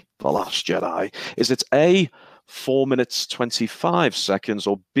movie, The Last Jedi? Is it A, 4 minutes 25 seconds,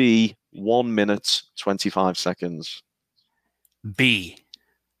 or B, 1 minute 25 seconds? B.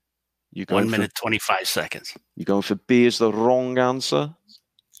 You 1 minute 25 seconds. You're going for B as the wrong answer?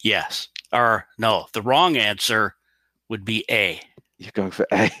 Yes. Or no, the wrong answer would be A. You're going for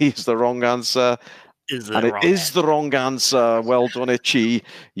A is the wrong answer. It is the wrong answer. Well done, Itchy.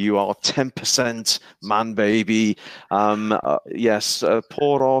 You are 10% man baby. Yes,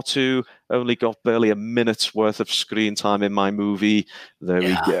 poor R2 only got barely a minute's worth of screen time in my movie. There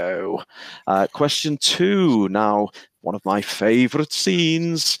we go. Question 2. Now, one of my favorite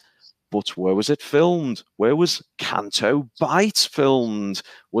scenes. But where was it filmed? Where was Canto Bight filmed?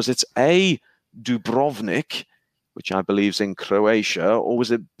 Was it A, Dubrovnik, which I believe is in Croatia, or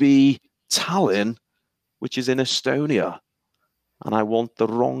was it B, Tallinn, which is in Estonia? And I want the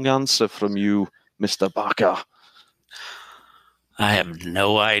wrong answer from you, Mr. Bacca. I have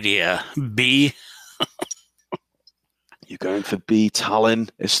no idea. B. You're going for B, Tallinn,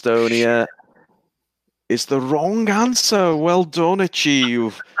 Estonia. Is the wrong answer. Well done, Itchy.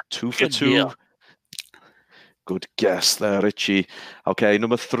 You've 2 for 2. Deal. Good guess there, Itchy. Okay,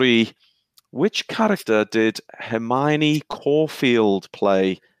 number 3. Which character did Hermione Caulfield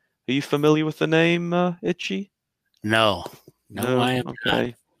play? Are you familiar with the name, Itchy? No, I am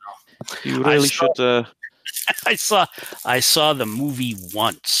okay. Not. You really should. I saw the movie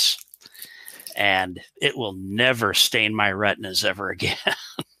once, and it will never stain my retinas ever again.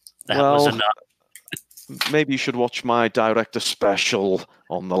 That was enough. Maybe you should watch my director special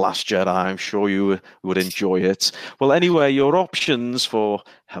on The Last Jedi. I'm sure you would enjoy it. Well, anyway, your options for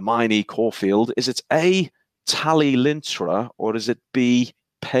Hermione Caulfield, is it A, Tali Lintra, or is it B,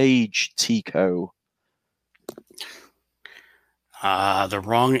 Paige Tico? The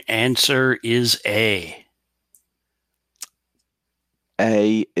wrong answer is A.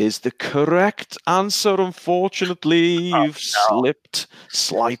 A is the correct answer. Unfortunately, you've slipped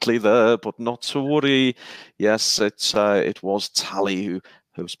slightly there, but not to worry. Yes, it was Tali who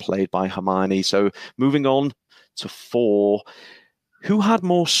was played by Hermione. So moving on to 4. Who had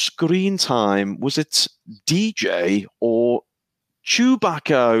more screen time? Was it DJ or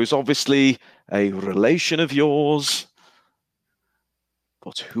Chewbacca, who's obviously a relation of yours?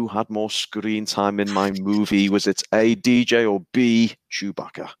 But who had more screen time in my movie? Was it A, DJ, or B,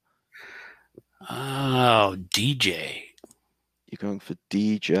 Chewbacca? Oh, DJ. You're going for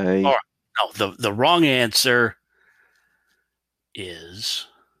DJ. Oh, no, the wrong answer is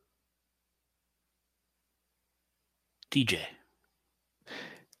DJ.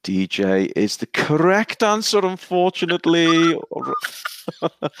 DJ is the correct answer, unfortunately.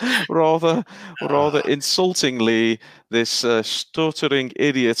 rather insultingly, this stuttering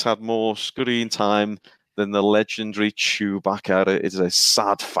idiot had more screen time than the legendary Chewbacca. It is a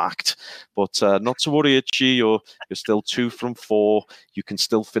sad fact, but not to worry, Itchy. You're still 2 from 4. You can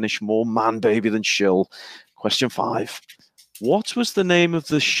still finish more man baby than Shill. Question 5. What was the name of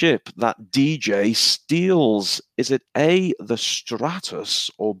the ship that DJ steals? Is it A, the Stratus,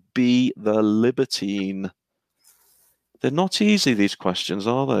 or B, the Libertine? They're not easy, these questions,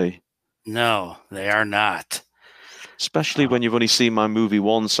 are they? No, they are not. Especially when you've only seen my movie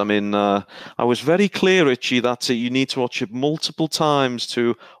once. I mean, I was very clear, Itchy, that you need to watch it multiple times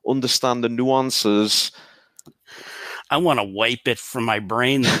to understand the nuances. I want to wipe it from my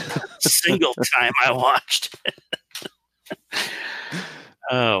brain the single time I watched it.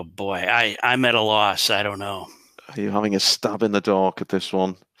 Oh boy, I'm at a loss. I don't know. Are you having a stab in the dark at this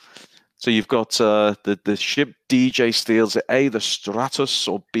one? So you've got the ship DJ steals, it A, the Stratus,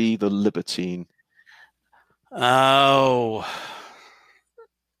 or B, the Libertine? Oh,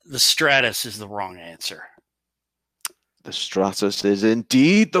 the Stratus is the wrong answer. The Stratus is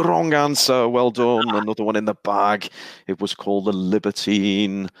indeed the wrong answer. Well done. Another one in the bag. It was called the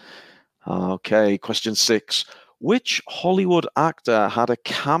Libertine. Okay, question 6. Which Hollywood actor had a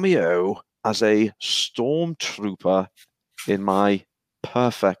cameo as a stormtrooper in my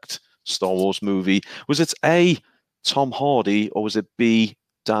perfect Star Wars movie? Was it A, Tom Hardy, or was it B,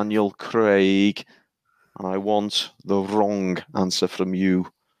 Daniel Craig? And I want the wrong answer from you.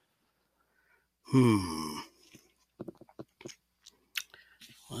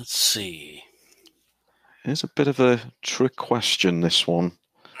 Let's see. It's a bit of a trick question, this one.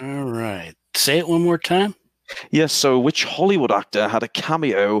 All right. Say it one more time. Yes, so which Hollywood actor had a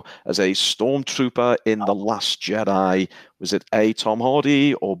cameo as a stormtrooper in The Last Jedi? Was it A, Tom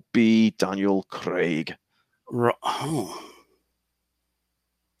Hardy, or B, Daniel Craig?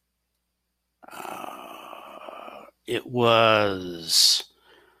 It was...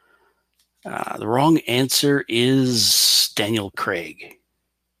 the wrong answer is Daniel Craig.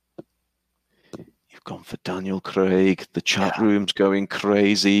 You've gone for Daniel Craig. The chat room's going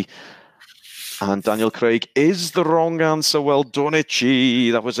crazy. And Daniel Craig is the wrong answer. Well done,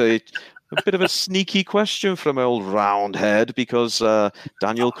 Itchy. That was a bit of a sneaky question from old Roundhead, because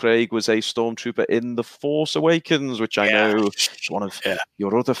Daniel Craig was a stormtrooper in The Force Awakens, which I know is one of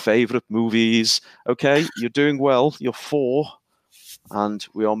your other favorite movies. Okay, you're doing well. You're 4. And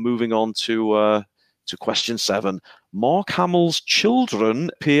we are moving on to question 7. Mark Hamill's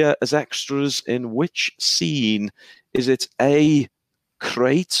children appear as extras in which scene? Is it A,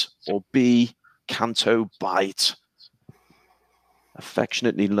 Crate, or B, Canto Bite?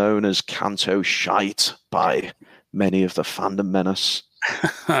 Affectionately known as Canto Shite by many of the fandom menace.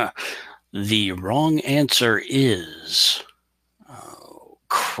 The wrong answer is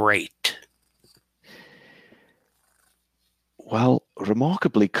Crate. Well,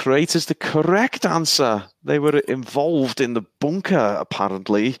 remarkably, Crate is the correct answer. They were involved in the bunker,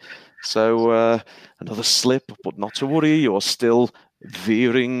 apparently. So another slip, but not to worry. You're still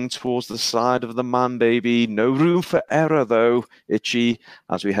veering towards the side of the man baby. No room for error, though, Itchy,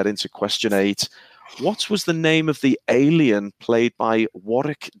 as we head into question 8. What was the name of the alien played by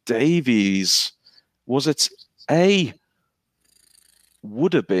Warwick Davies? Was it A,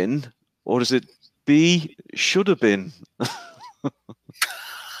 would have been, or is it B, should have been?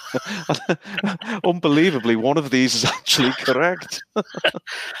 Unbelievably, one of these is actually correct.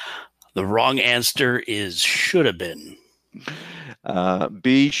 The wrong answer is should have been.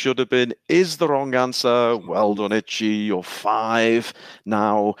 B, should have been, is the wrong answer. Well done, Itchy. You're 5.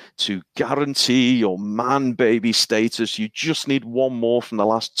 Now, to guarantee your man baby status, you just need one more from the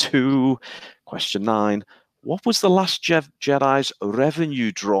last 2. Question 9. What was the Last Jedi's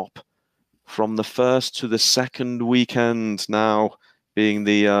revenue drop from the first to the second weekend? Now, being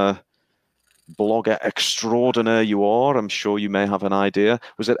the blogger extraordinaire you are, I'm sure you may have an idea.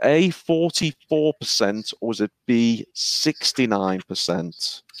 Was it A, 44%, or was it B,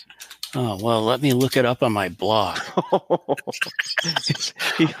 69%? Oh, well, let me look it up on my blog.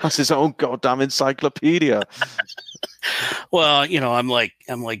 He has his own goddamn encyclopedia. Well, you know, I'm like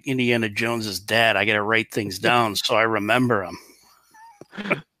Indiana Jones's dad. I got to write things down so I remember them.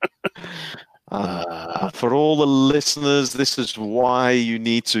 For all the listeners, this is why you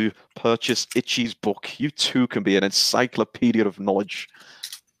need to purchase Itchy's book. You too can be an encyclopedia of knowledge.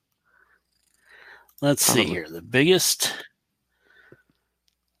 Let's see here. The biggest...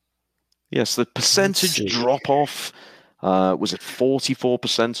 Yes, the percentage drop-off, was it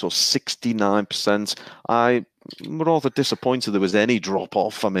 44% or 69%? rather disappointed there was any drop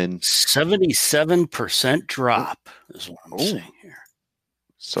off. I mean, 77% drop is what I'm saying here.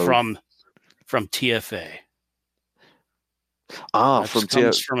 So from TFA.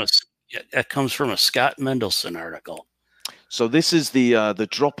 That comes from a Scott Mendelson article. So this is the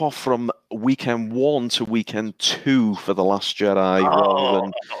drop off from weekend 1 to weekend 2 for The Last Jedi,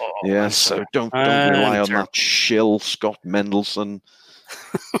 rather than So don't rely on that shill Scott Mendelson.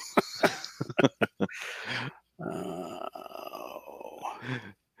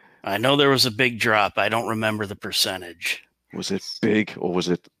 I know there was a big drop. I don't remember the percentage. Was it big or was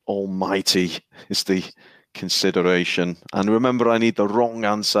it almighty? Is the consideration. And remember, I need the wrong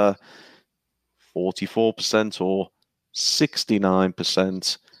answer. 44% or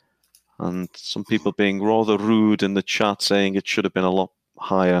 69%. And some people being rather rude in the chat, saying it should have been a lot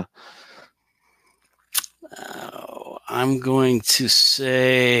higher. I'm going to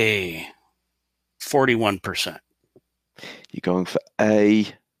say 41%. You're going for A.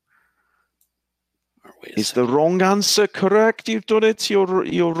 Is the wrong answer correct? You've done it. You're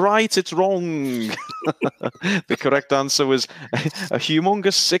right. It's wrong. The correct answer was a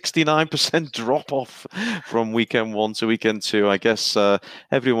humongous 69% drop off from weekend 1 to weekend 2. I guess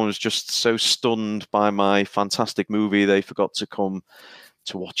everyone was just so stunned by my fantastic movie they forgot to come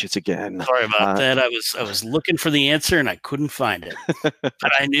to watch it again. Sorry about that. I was looking for the answer and I couldn't find it.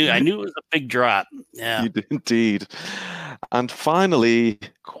 But I knew it was a big drop. Yeah. You did indeed. And finally,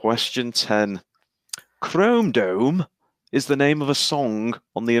 question 10. Chrome Dome is the name of a song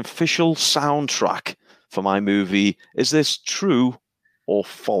on the official soundtrack for my movie. Is this true or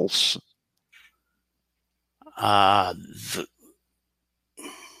false? The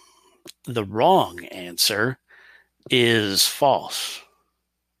wrong answer is false.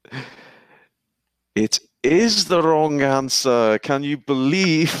 It is the wrong answer. Can you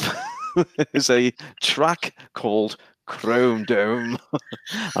believe there's a track called Chrome Dome?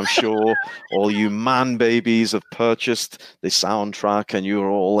 I'm sure all you man babies have purchased the soundtrack and you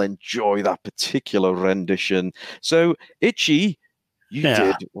all enjoy that particular rendition. So, Itchy, you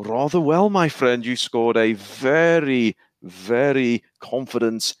did rather well, my friend. You scored a very, very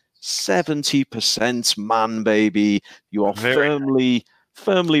confident 70% man baby. You are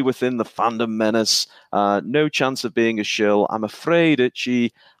firmly within the fandom menace. No chance of being a shill. I'm afraid,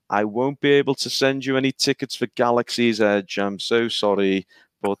 Itchy, I won't be able to send you any tickets for Galaxy's Edge. I'm so sorry,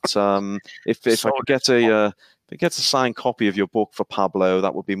 but if I could get a signed copy of your book for Pablo,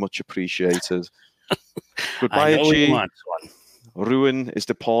 that would be much appreciated. Goodbye, Itchy. Ruin is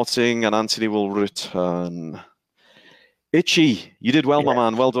departing, and Anthony will return. Itchy, you did well, my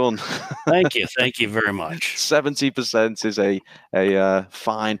man. Well done. Thank you very much. 70% is a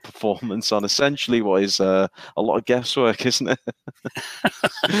fine performance on essentially what is a lot of guesswork, isn't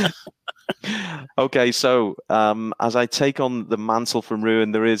it? Okay, so as I take on the mantle from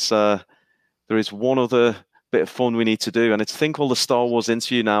Ruin, there is one other bit of fun we need to do, and it's a thing called the Star Wars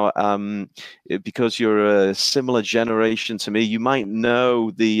interview. Now, because you're a similar generation to me, you might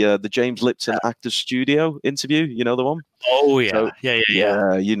know the James Lipton Actors Studio interview. You know the one? Oh yeah, so,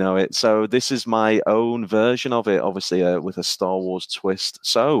 yeah. You know it. So this is my own version of it, obviously with a Star Wars twist.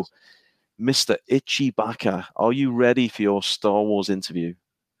 So, Mr. Itchy Bacca, are you ready for your Star Wars interview?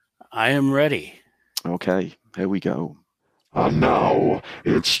 I am ready. Okay, here we go. And now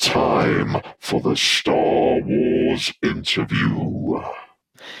it's time for the Star Wars interview.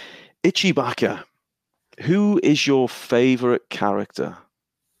 Itchy Bacca, who is your favorite character?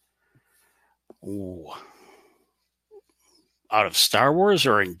 Ooh. Out of Star Wars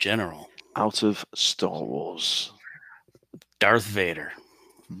or in general? Out of Star Wars. Darth Vader.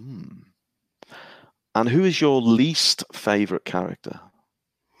 And who is your least favorite character?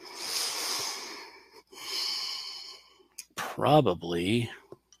 Probably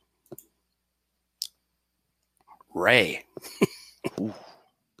Rey.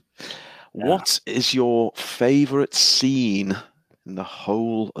 What is your favorite scene in the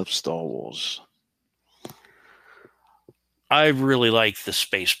whole of Star Wars? I really like the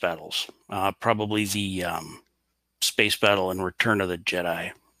space battles. Probably the space battle in Return of the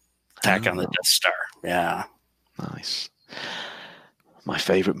Jedi. Attack on the Death Star. Yeah. Nice. My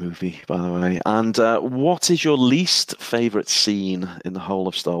favorite movie, by the way. And what is your least favorite scene in the whole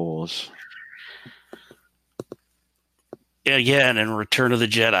of Star Wars? Again, in Return of the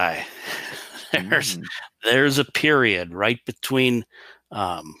Jedi, there's a period right between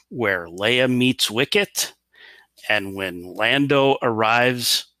where Leia meets Wicket and when Lando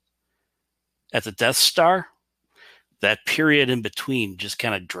arrives at the Death Star. That period in between just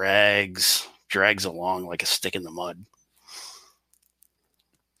kind of drags along like a stick in the mud.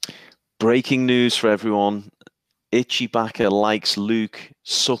 Breaking news for everyone. Itchy Bacca likes Luke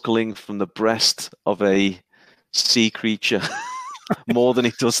suckling from the breast of a sea creature more than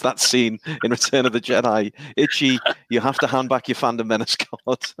he does that scene in Return of the Jedi. Itchy, you have to hand back your Fandom Menace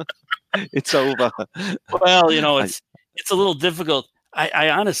card. It's over. Well, it's a little difficult. I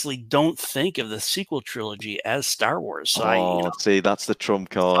honestly don't think of the sequel trilogy as Star Wars. So see, that's the trump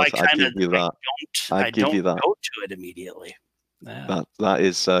card. So I give you that. I don't go to it immediately. Yeah. That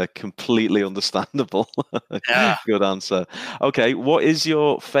is completely understandable. Yeah. Good answer. Okay, what is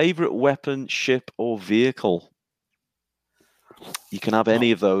your favorite weapon, ship, or vehicle? You can have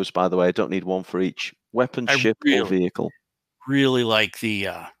any of those, by the way. I don't need one for each. Weapon, ship, or vehicle. Really like the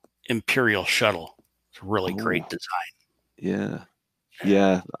Imperial shuttle. It's a really great design. Yeah.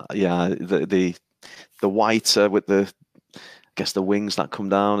 The white with the, I guess, the wings that come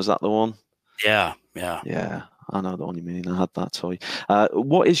down. Is that the one? Yeah. I know the one you mean. I had that toy.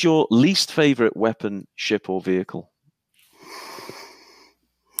 What is your least favorite weapon, ship, or vehicle?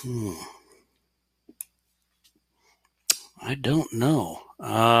 I don't know.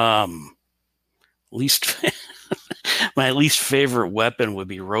 My least favorite weapon would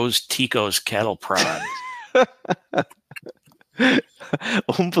be Rose Tico's cattle prod.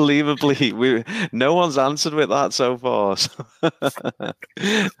 Unbelievably, no one's answered with that so far.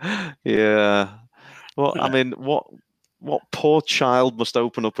 Yeah. Well, I mean, what poor child must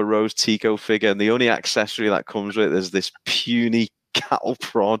open up a Rose Tico figure, and the only accessory that comes with it is this puny cattle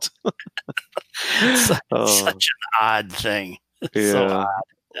prod. Such an odd thing. So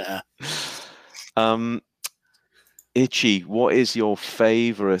odd. Yeah. Itchy, what is your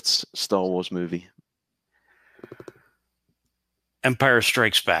favorite Star Wars movie? Empire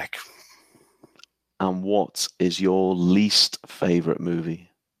Strikes Back. And what is your least favorite movie?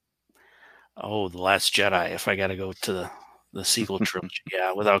 Oh, The Last Jedi, if I got to go to the sequel trilogy.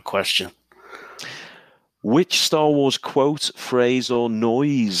 Yeah, without question. Which Star Wars quote, phrase, or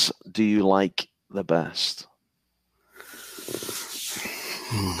noise do you like the best?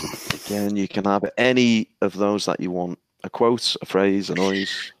 Again, you can have any of those that you want. A quote, a phrase, a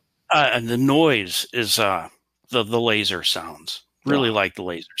noise. And the noise is the laser sounds. Really like the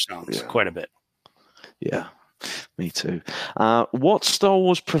laser sounds quite a bit. Yeah, me too. What Star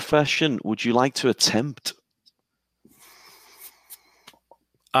Wars profession would you like to attempt?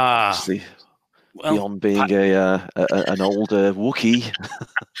 Beyond being an older Wookiee.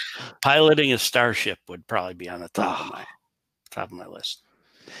 Piloting a starship would probably be on the top of my list.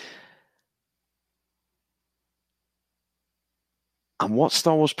 And what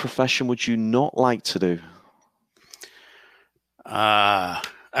Star Wars profession would you not like to do? I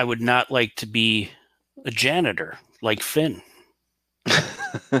would not like to be a janitor like Finn.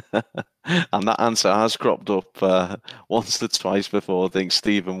 And that answer has cropped up once or twice before. I think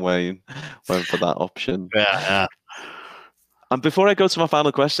Stephen Wayne went for that option. Yeah. And before I go to my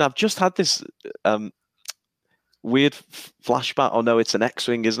final question, I've just had this weird flashback. Oh no, it's an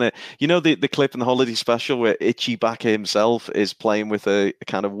X-wing, isn't it? You know the clip in the holiday special where Itchy Bacca himself is playing with a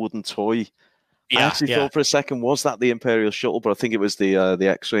kind of wooden toy. I actually thought for a second, was that the Imperial shuttle? But I think it was the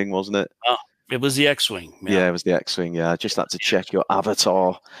X-wing, wasn't it? Oh, it was the X-wing. Yeah, it was the X-wing. Yeah, I just had to check your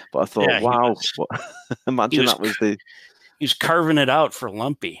avatar. But I thought, wow, imagine that was the. He was carving it out for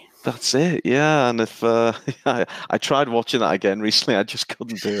Lumpy. That's it, yeah. And if I tried watching that again recently, I just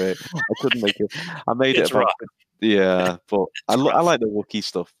couldn't do it. I couldn't make it. I made it about. Yeah, but I like the Wookiee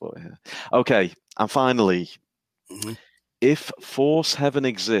stuff. But yeah. Okay, and finally, if Force Heaven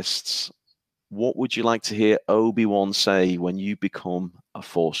exists, what would you like to hear Obi-Wan say when you become a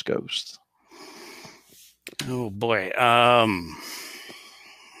Force ghost? Oh boy,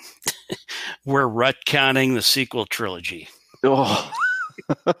 we're retconning the sequel trilogy. Oh,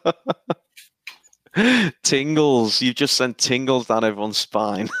 tingles! You just sent tingles down everyone's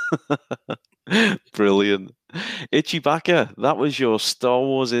spine. Brilliant. Itchy Bacca, that was your Star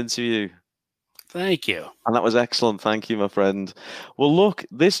Wars interview. Thank you. And that was excellent. Thank you, my friend. Well, look,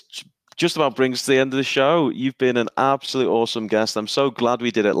 this just about brings to the end of the show. You've been an absolute awesome guest. I'm so glad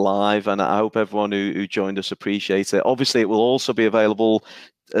we did it live, and I hope everyone who joined us appreciates it. Obviously, it will also be available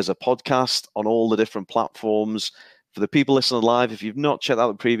as a podcast on all the different platforms. For the people listening live, if you've not checked out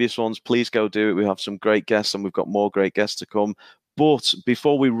the previous ones, please go do it. We have some great guests, and we've got more great guests to come. But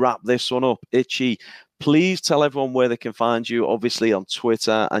before we wrap this one up, Itchy, please tell everyone where they can find you, obviously on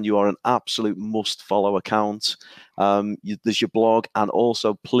Twitter, and you are an absolute must-follow account. There's your blog, and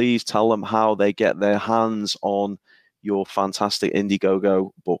also please tell them how they get their hands on your fantastic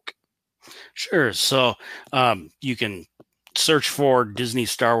Indiegogo book. Sure. So you can search for Disney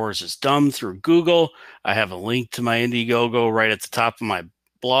Star Wars is Dumb through Google. I have a link to my Indiegogo right at the top of my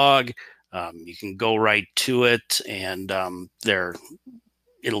blog. You can go right to it, and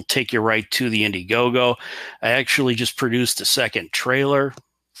it'll take you right to the Indiegogo. I actually just produced a second trailer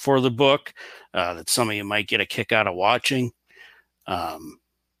for the book that some of you might get a kick out of watching.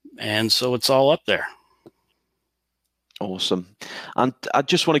 And so it's all up there. Awesome. And I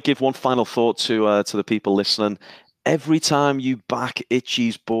just want to give one final thought to the people listening. Every time you back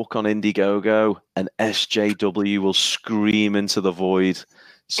Itchy's book on Indiegogo, an SJW will scream into the void.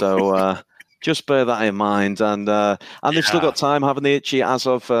 So just bear that in mind. And they've still got time, haven't they, Itchy? As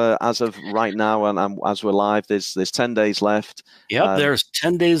of right now, and as we're live, there's 10 days left. Yep, there's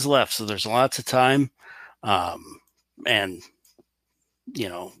 10 days left, so there's lots of time, and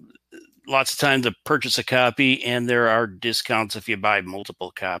lots of time to purchase a copy, and there are discounts if you buy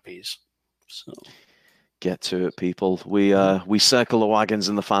multiple copies. So get to it, people. We circle the wagons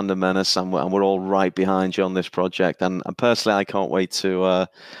in the Fandom Menace, and we're all right behind you on this project. And personally, I can't wait to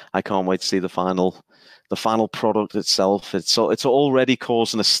see the final product itself. It's already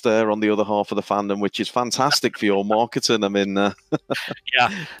causing a stir on the other half of the fandom, which is fantastic for your marketing. I mean,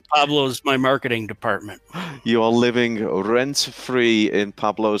 yeah, Pablo's my marketing department. You are living rent-free in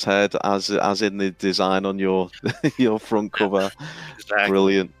Pablo's head, as in the design on your front cover. Exactly.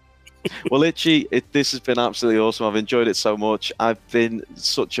 Brilliant. Well, Itchy, this has been absolutely awesome. I've enjoyed it so much. I've been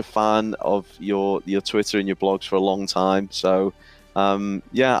such a fan of your Twitter and your blogs for a long time. So,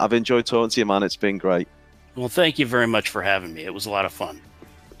 I've enjoyed talking to you, man. It's been great. Well, thank you very much for having me. It was a lot of fun.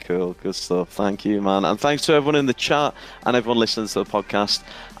 Cool. Good stuff. Thank you, man. And thanks to everyone in the chat and everyone listening to the podcast.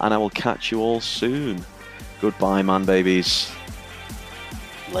 And I will catch you all soon. Goodbye, man babies.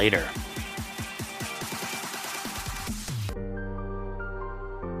 Later.